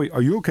 Scully,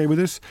 are you okay with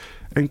this?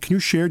 And can you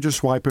share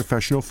just why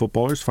professional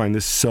footballers find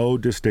this so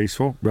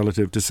distasteful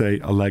relative to, say,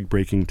 a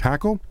leg-breaking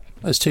tackle?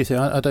 There's 2 things.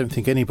 I don't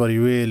think anybody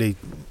really...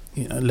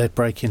 leg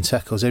breaking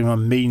tackles,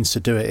 anyone means to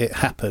do it, it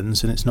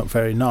happens, and it's not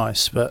very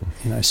nice. But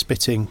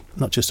spitting,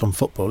 not just on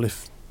football,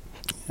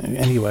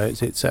 anyway,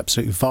 it's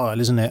absolutely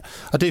vile, isn't it?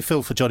 I do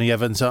feel for Johnny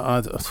Evans.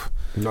 Not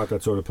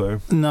that sort of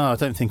player. No, I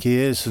don't think he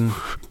is, and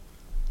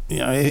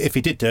if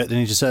he did do it, then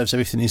he deserves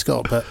everything he's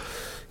got. But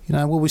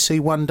will we see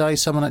one day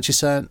someone actually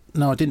saying,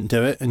 "No, I didn't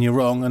do it, and you're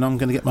wrong, and I'm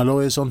going to get my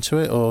lawyers onto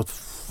it"? Or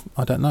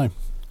I don't know.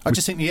 I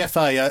just think the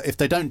FA, if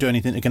they don't do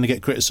anything, they're going to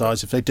get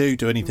criticised. If they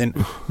do anything,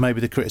 maybe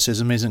the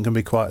criticism isn't going to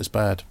be quite as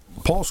bad.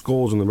 Paul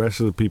Scholes and the rest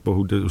of the people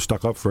who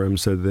stuck up for him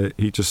said that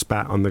he just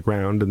spat on the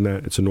ground and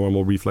that it's a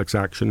normal reflex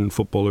action.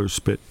 Footballers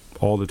spit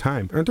all the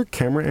time. Aren't there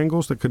camera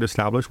angles that could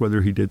establish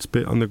whether he did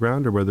spit on the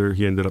ground or whether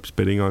he ended up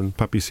spitting on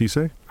Papi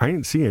Cisse? I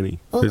didn't see any.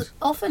 Well,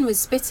 often with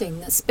spitting,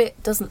 the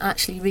spit doesn't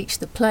actually reach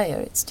the player.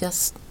 It's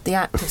just the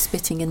act of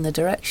spitting in the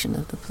direction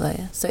of the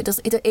player. So it's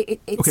okay,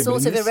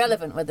 sort of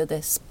irrelevant whether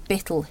the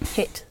spittle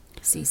hit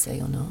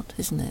Cisse or not,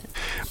 isn't it?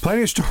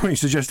 Plenty of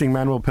stories suggesting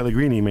Manuel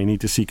Pellegrini may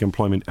need to seek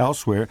employment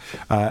elsewhere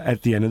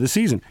at the end of the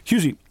season.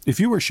 Husey, if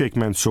you were Sheikh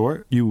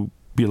Mansour, you'd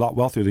be a lot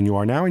wealthier than you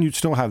are now, and you'd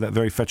still have that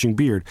very fetching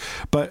beard.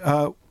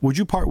 But would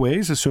you part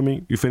ways,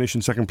 assuming you finish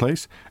in second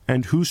place?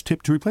 And who's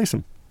tipped to replace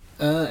him?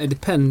 It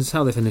depends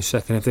how they finish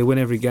second. If they win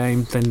every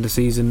game, then the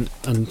season,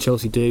 and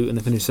Chelsea do, and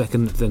they finish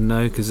second, then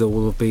no, because there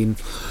will have been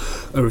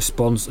a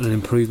response and an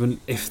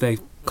improvement. If they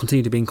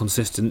continue to be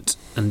inconsistent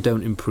and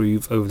don't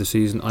improve over the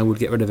season, I would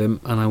get rid of him,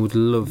 and I would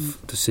love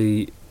to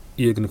see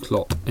Jurgen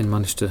Klopp in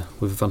Manchester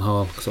with Van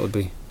Gaal, because that would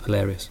be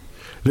hilarious.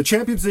 The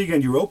Champions League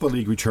and Europa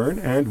League return,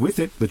 and with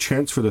it, the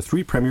chance for the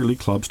 3 Premier League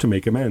clubs to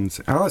make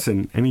amends.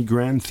 Alison, any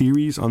grand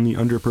theories on the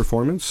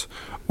underperformance,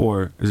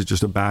 or is it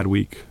just a bad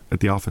week at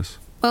the office?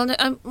 Well, no.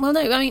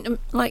 I mean,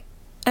 like,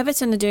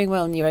 Everton are doing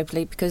well in the Europa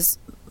League because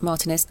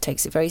Martinez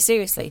takes it very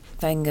seriously.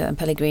 Wenger and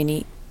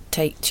Pellegrini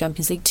take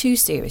Champions League too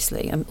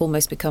seriously and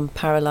almost become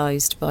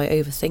paralysed by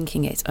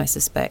overthinking it, I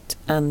suspect.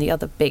 And the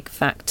other big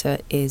factor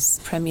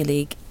is Premier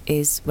League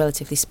is,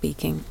 relatively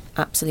speaking,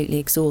 absolutely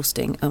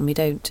exhausting, and we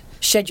don't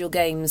schedule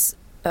games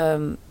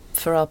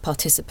for our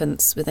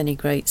participants with any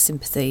great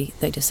sympathy.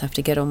 They just have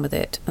to get on with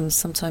it, and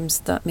sometimes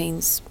that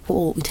means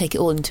we take it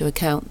all into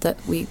account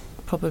that we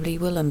probably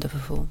will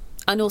underperform.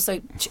 And also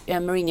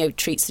Mourinho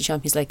treats the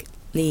Champions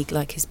League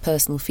like his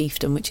personal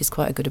fiefdom, which is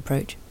quite a good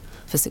approach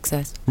for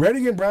success.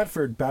 Reading and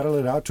Bradford battle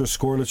it out to a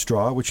scoreless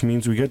draw, which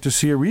means we get to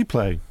see a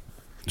replay.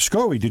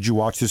 Scully, did you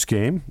watch this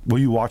game? Will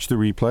you watch the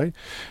replay?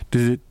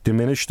 Did it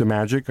diminish the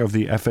magic of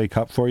the FA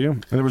Cup for you?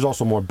 And there was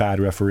also more bad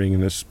refereeing in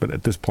this, but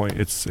at this point,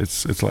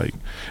 it's like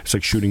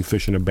shooting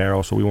fish in a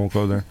barrel, so we won't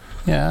go there.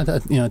 Yeah,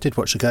 I did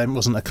watch the game. It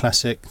wasn't a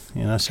classic.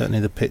 Certainly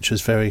the pitch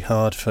was very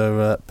hard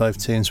for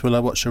both teams. Will I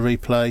watch a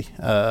replay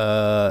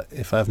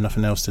if I have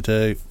nothing else to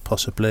do?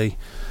 Possibly.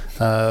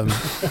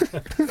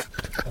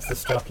 That's the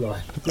strap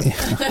line.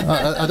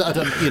 I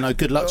don't.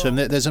 Good luck to them.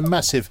 There's a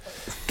massive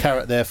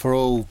carrot there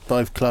for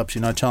both clubs.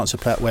 Chance to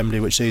play at Wembley,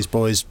 which these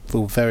boys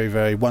will very,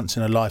 very once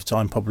in a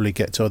lifetime probably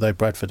get to. Although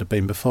Bradford have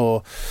been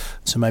before,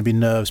 so maybe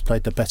nerves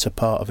played the better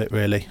part of it.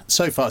 Really,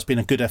 so far it's been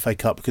a good FA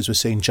Cup because we're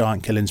seeing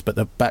giant killings. But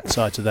the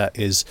backside to that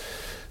is.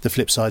 The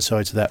flip side,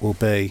 to that will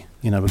be,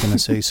 we're going to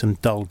see some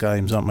dull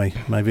games, aren't we?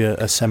 Maybe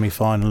a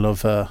semi-final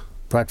of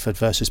Bradford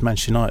versus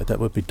Manchester United. That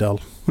would be dull.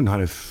 Not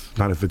if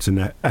it's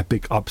an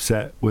epic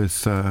upset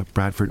with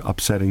Bradford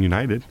upsetting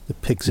United. The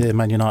pigs here,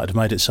 Man United have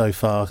made it so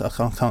far. I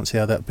can't see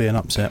how that would be an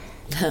upset.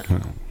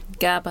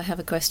 Gab, I have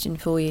a question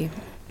for you.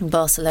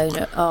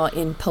 Barcelona are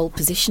in pole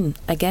position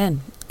again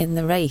in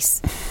the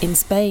race in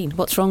Spain.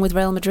 What's wrong with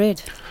Real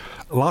Madrid?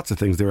 Lots of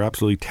things. They were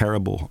absolutely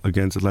terrible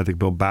against Athletic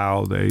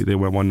Bilbao. They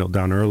went 1-0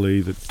 down early.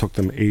 It took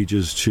them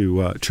ages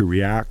to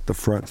react. The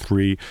front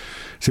 3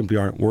 simply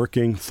aren't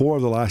working. 4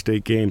 of the last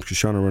 8 games,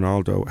 Cristiano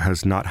Ronaldo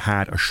has not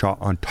had a shot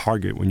on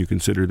target when you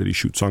consider that he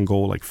shoots on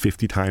goal like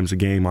 50 times a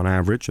game on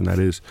average, and that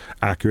is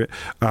accurate.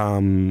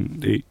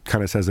 It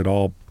kind of says it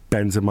all.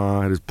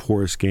 Benzema had his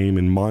poorest game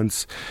in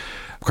months.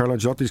 Carlo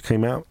Ancelotti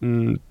came out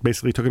and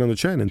basically took it on the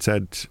chin and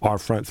said our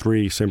front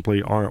 3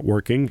 simply aren't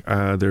working.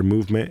 Their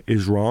movement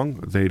is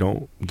wrong.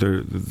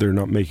 They're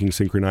not making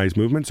synchronized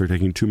movements. They're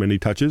taking too many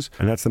touches,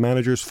 and that's the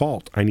manager's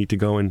fault. I need to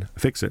go and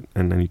fix it,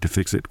 and I need to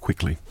fix it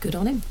quickly. Good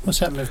on him. What's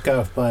happening with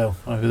Gareth Bale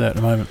over there at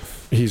the moment?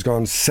 He's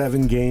gone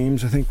 7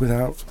 games, I think,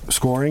 without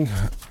scoring.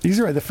 He's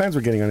right. The fans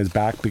were getting on his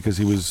back because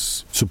he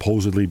was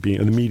supposedly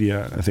being, the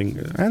media, I think,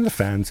 and the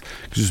fans,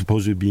 because he was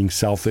supposedly being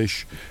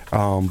selfish.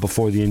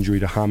 Before the injury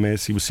to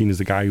James, he was seen as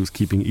the guy who was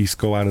keeping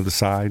Isco out of the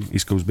side.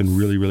 Isco's been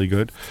really, really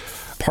good.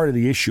 Part of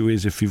the issue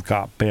is if you've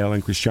got Bale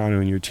and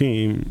Cristiano in your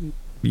team,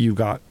 you've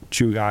got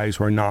 2 guys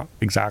who are not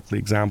exactly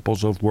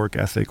examples of work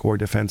ethic or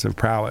defensive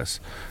prowess.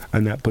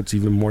 And that puts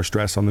even more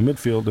stress on the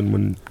midfield. And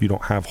when you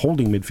don't have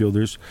holding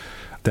midfielders,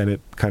 then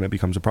it kind of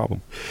becomes a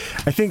problem.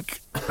 I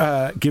think,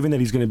 given that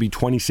he's going to be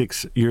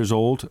 26 years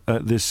old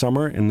this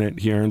summer and that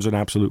he earns an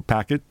absolute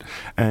packet,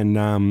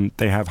 and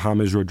they have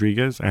James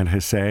Rodriguez and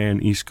Jose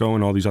and Isco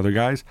and all these other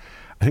guys,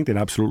 I think they'd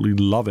absolutely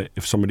love it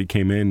if somebody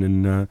came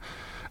in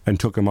and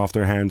took him off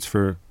their hands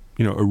for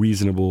a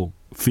reasonable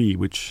fee,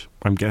 which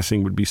I'm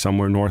guessing would be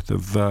somewhere north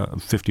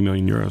of 50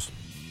 million euros.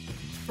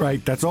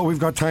 Right, that's all we've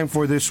got time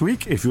for this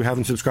week. If you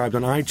haven't subscribed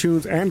on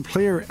iTunes and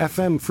Player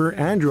FM for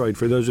Android,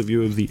 for those of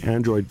you of the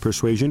Android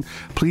persuasion,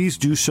 please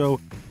do so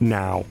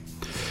now.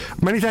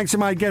 Many thanks to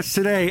my guests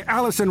today,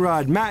 Alison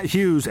Rudd, Matt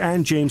Hughes,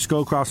 and James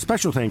Scowcroft.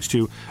 Special thanks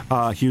to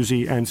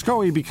Hughesy and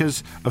Scully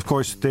because, of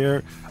course,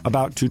 they're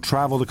about to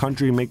travel the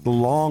country and make the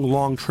long,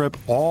 long trip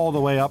all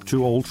the way up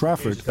to Old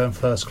Trafford. Going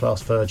first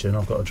class Virgin,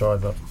 I've got to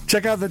drive up.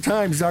 Check out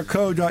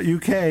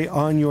thetimes.co.uk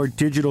on your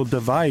digital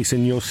device,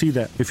 and you'll see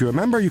that if you're a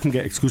member, you can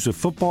get exclusive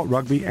football,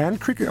 rugby, and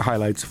cricket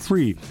highlights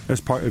free as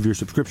part of your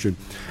subscription.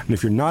 And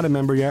if you're not a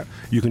member yet,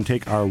 you can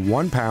take our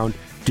 £1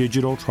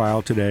 digital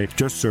trial today.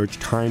 Just search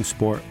Time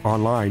Sport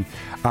online.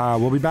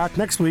 We'll be back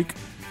next week.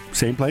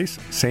 Same place,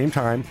 same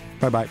time.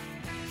 Bye-bye.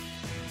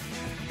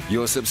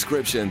 Your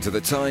subscription to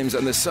The Times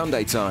and The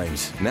Sunday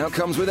Times now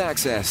comes with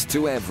access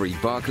to every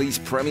Barclays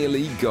Premier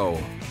League goal.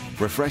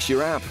 Refresh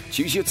your app,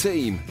 choose your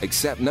team,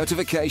 accept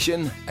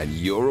notification, and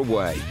you're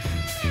away.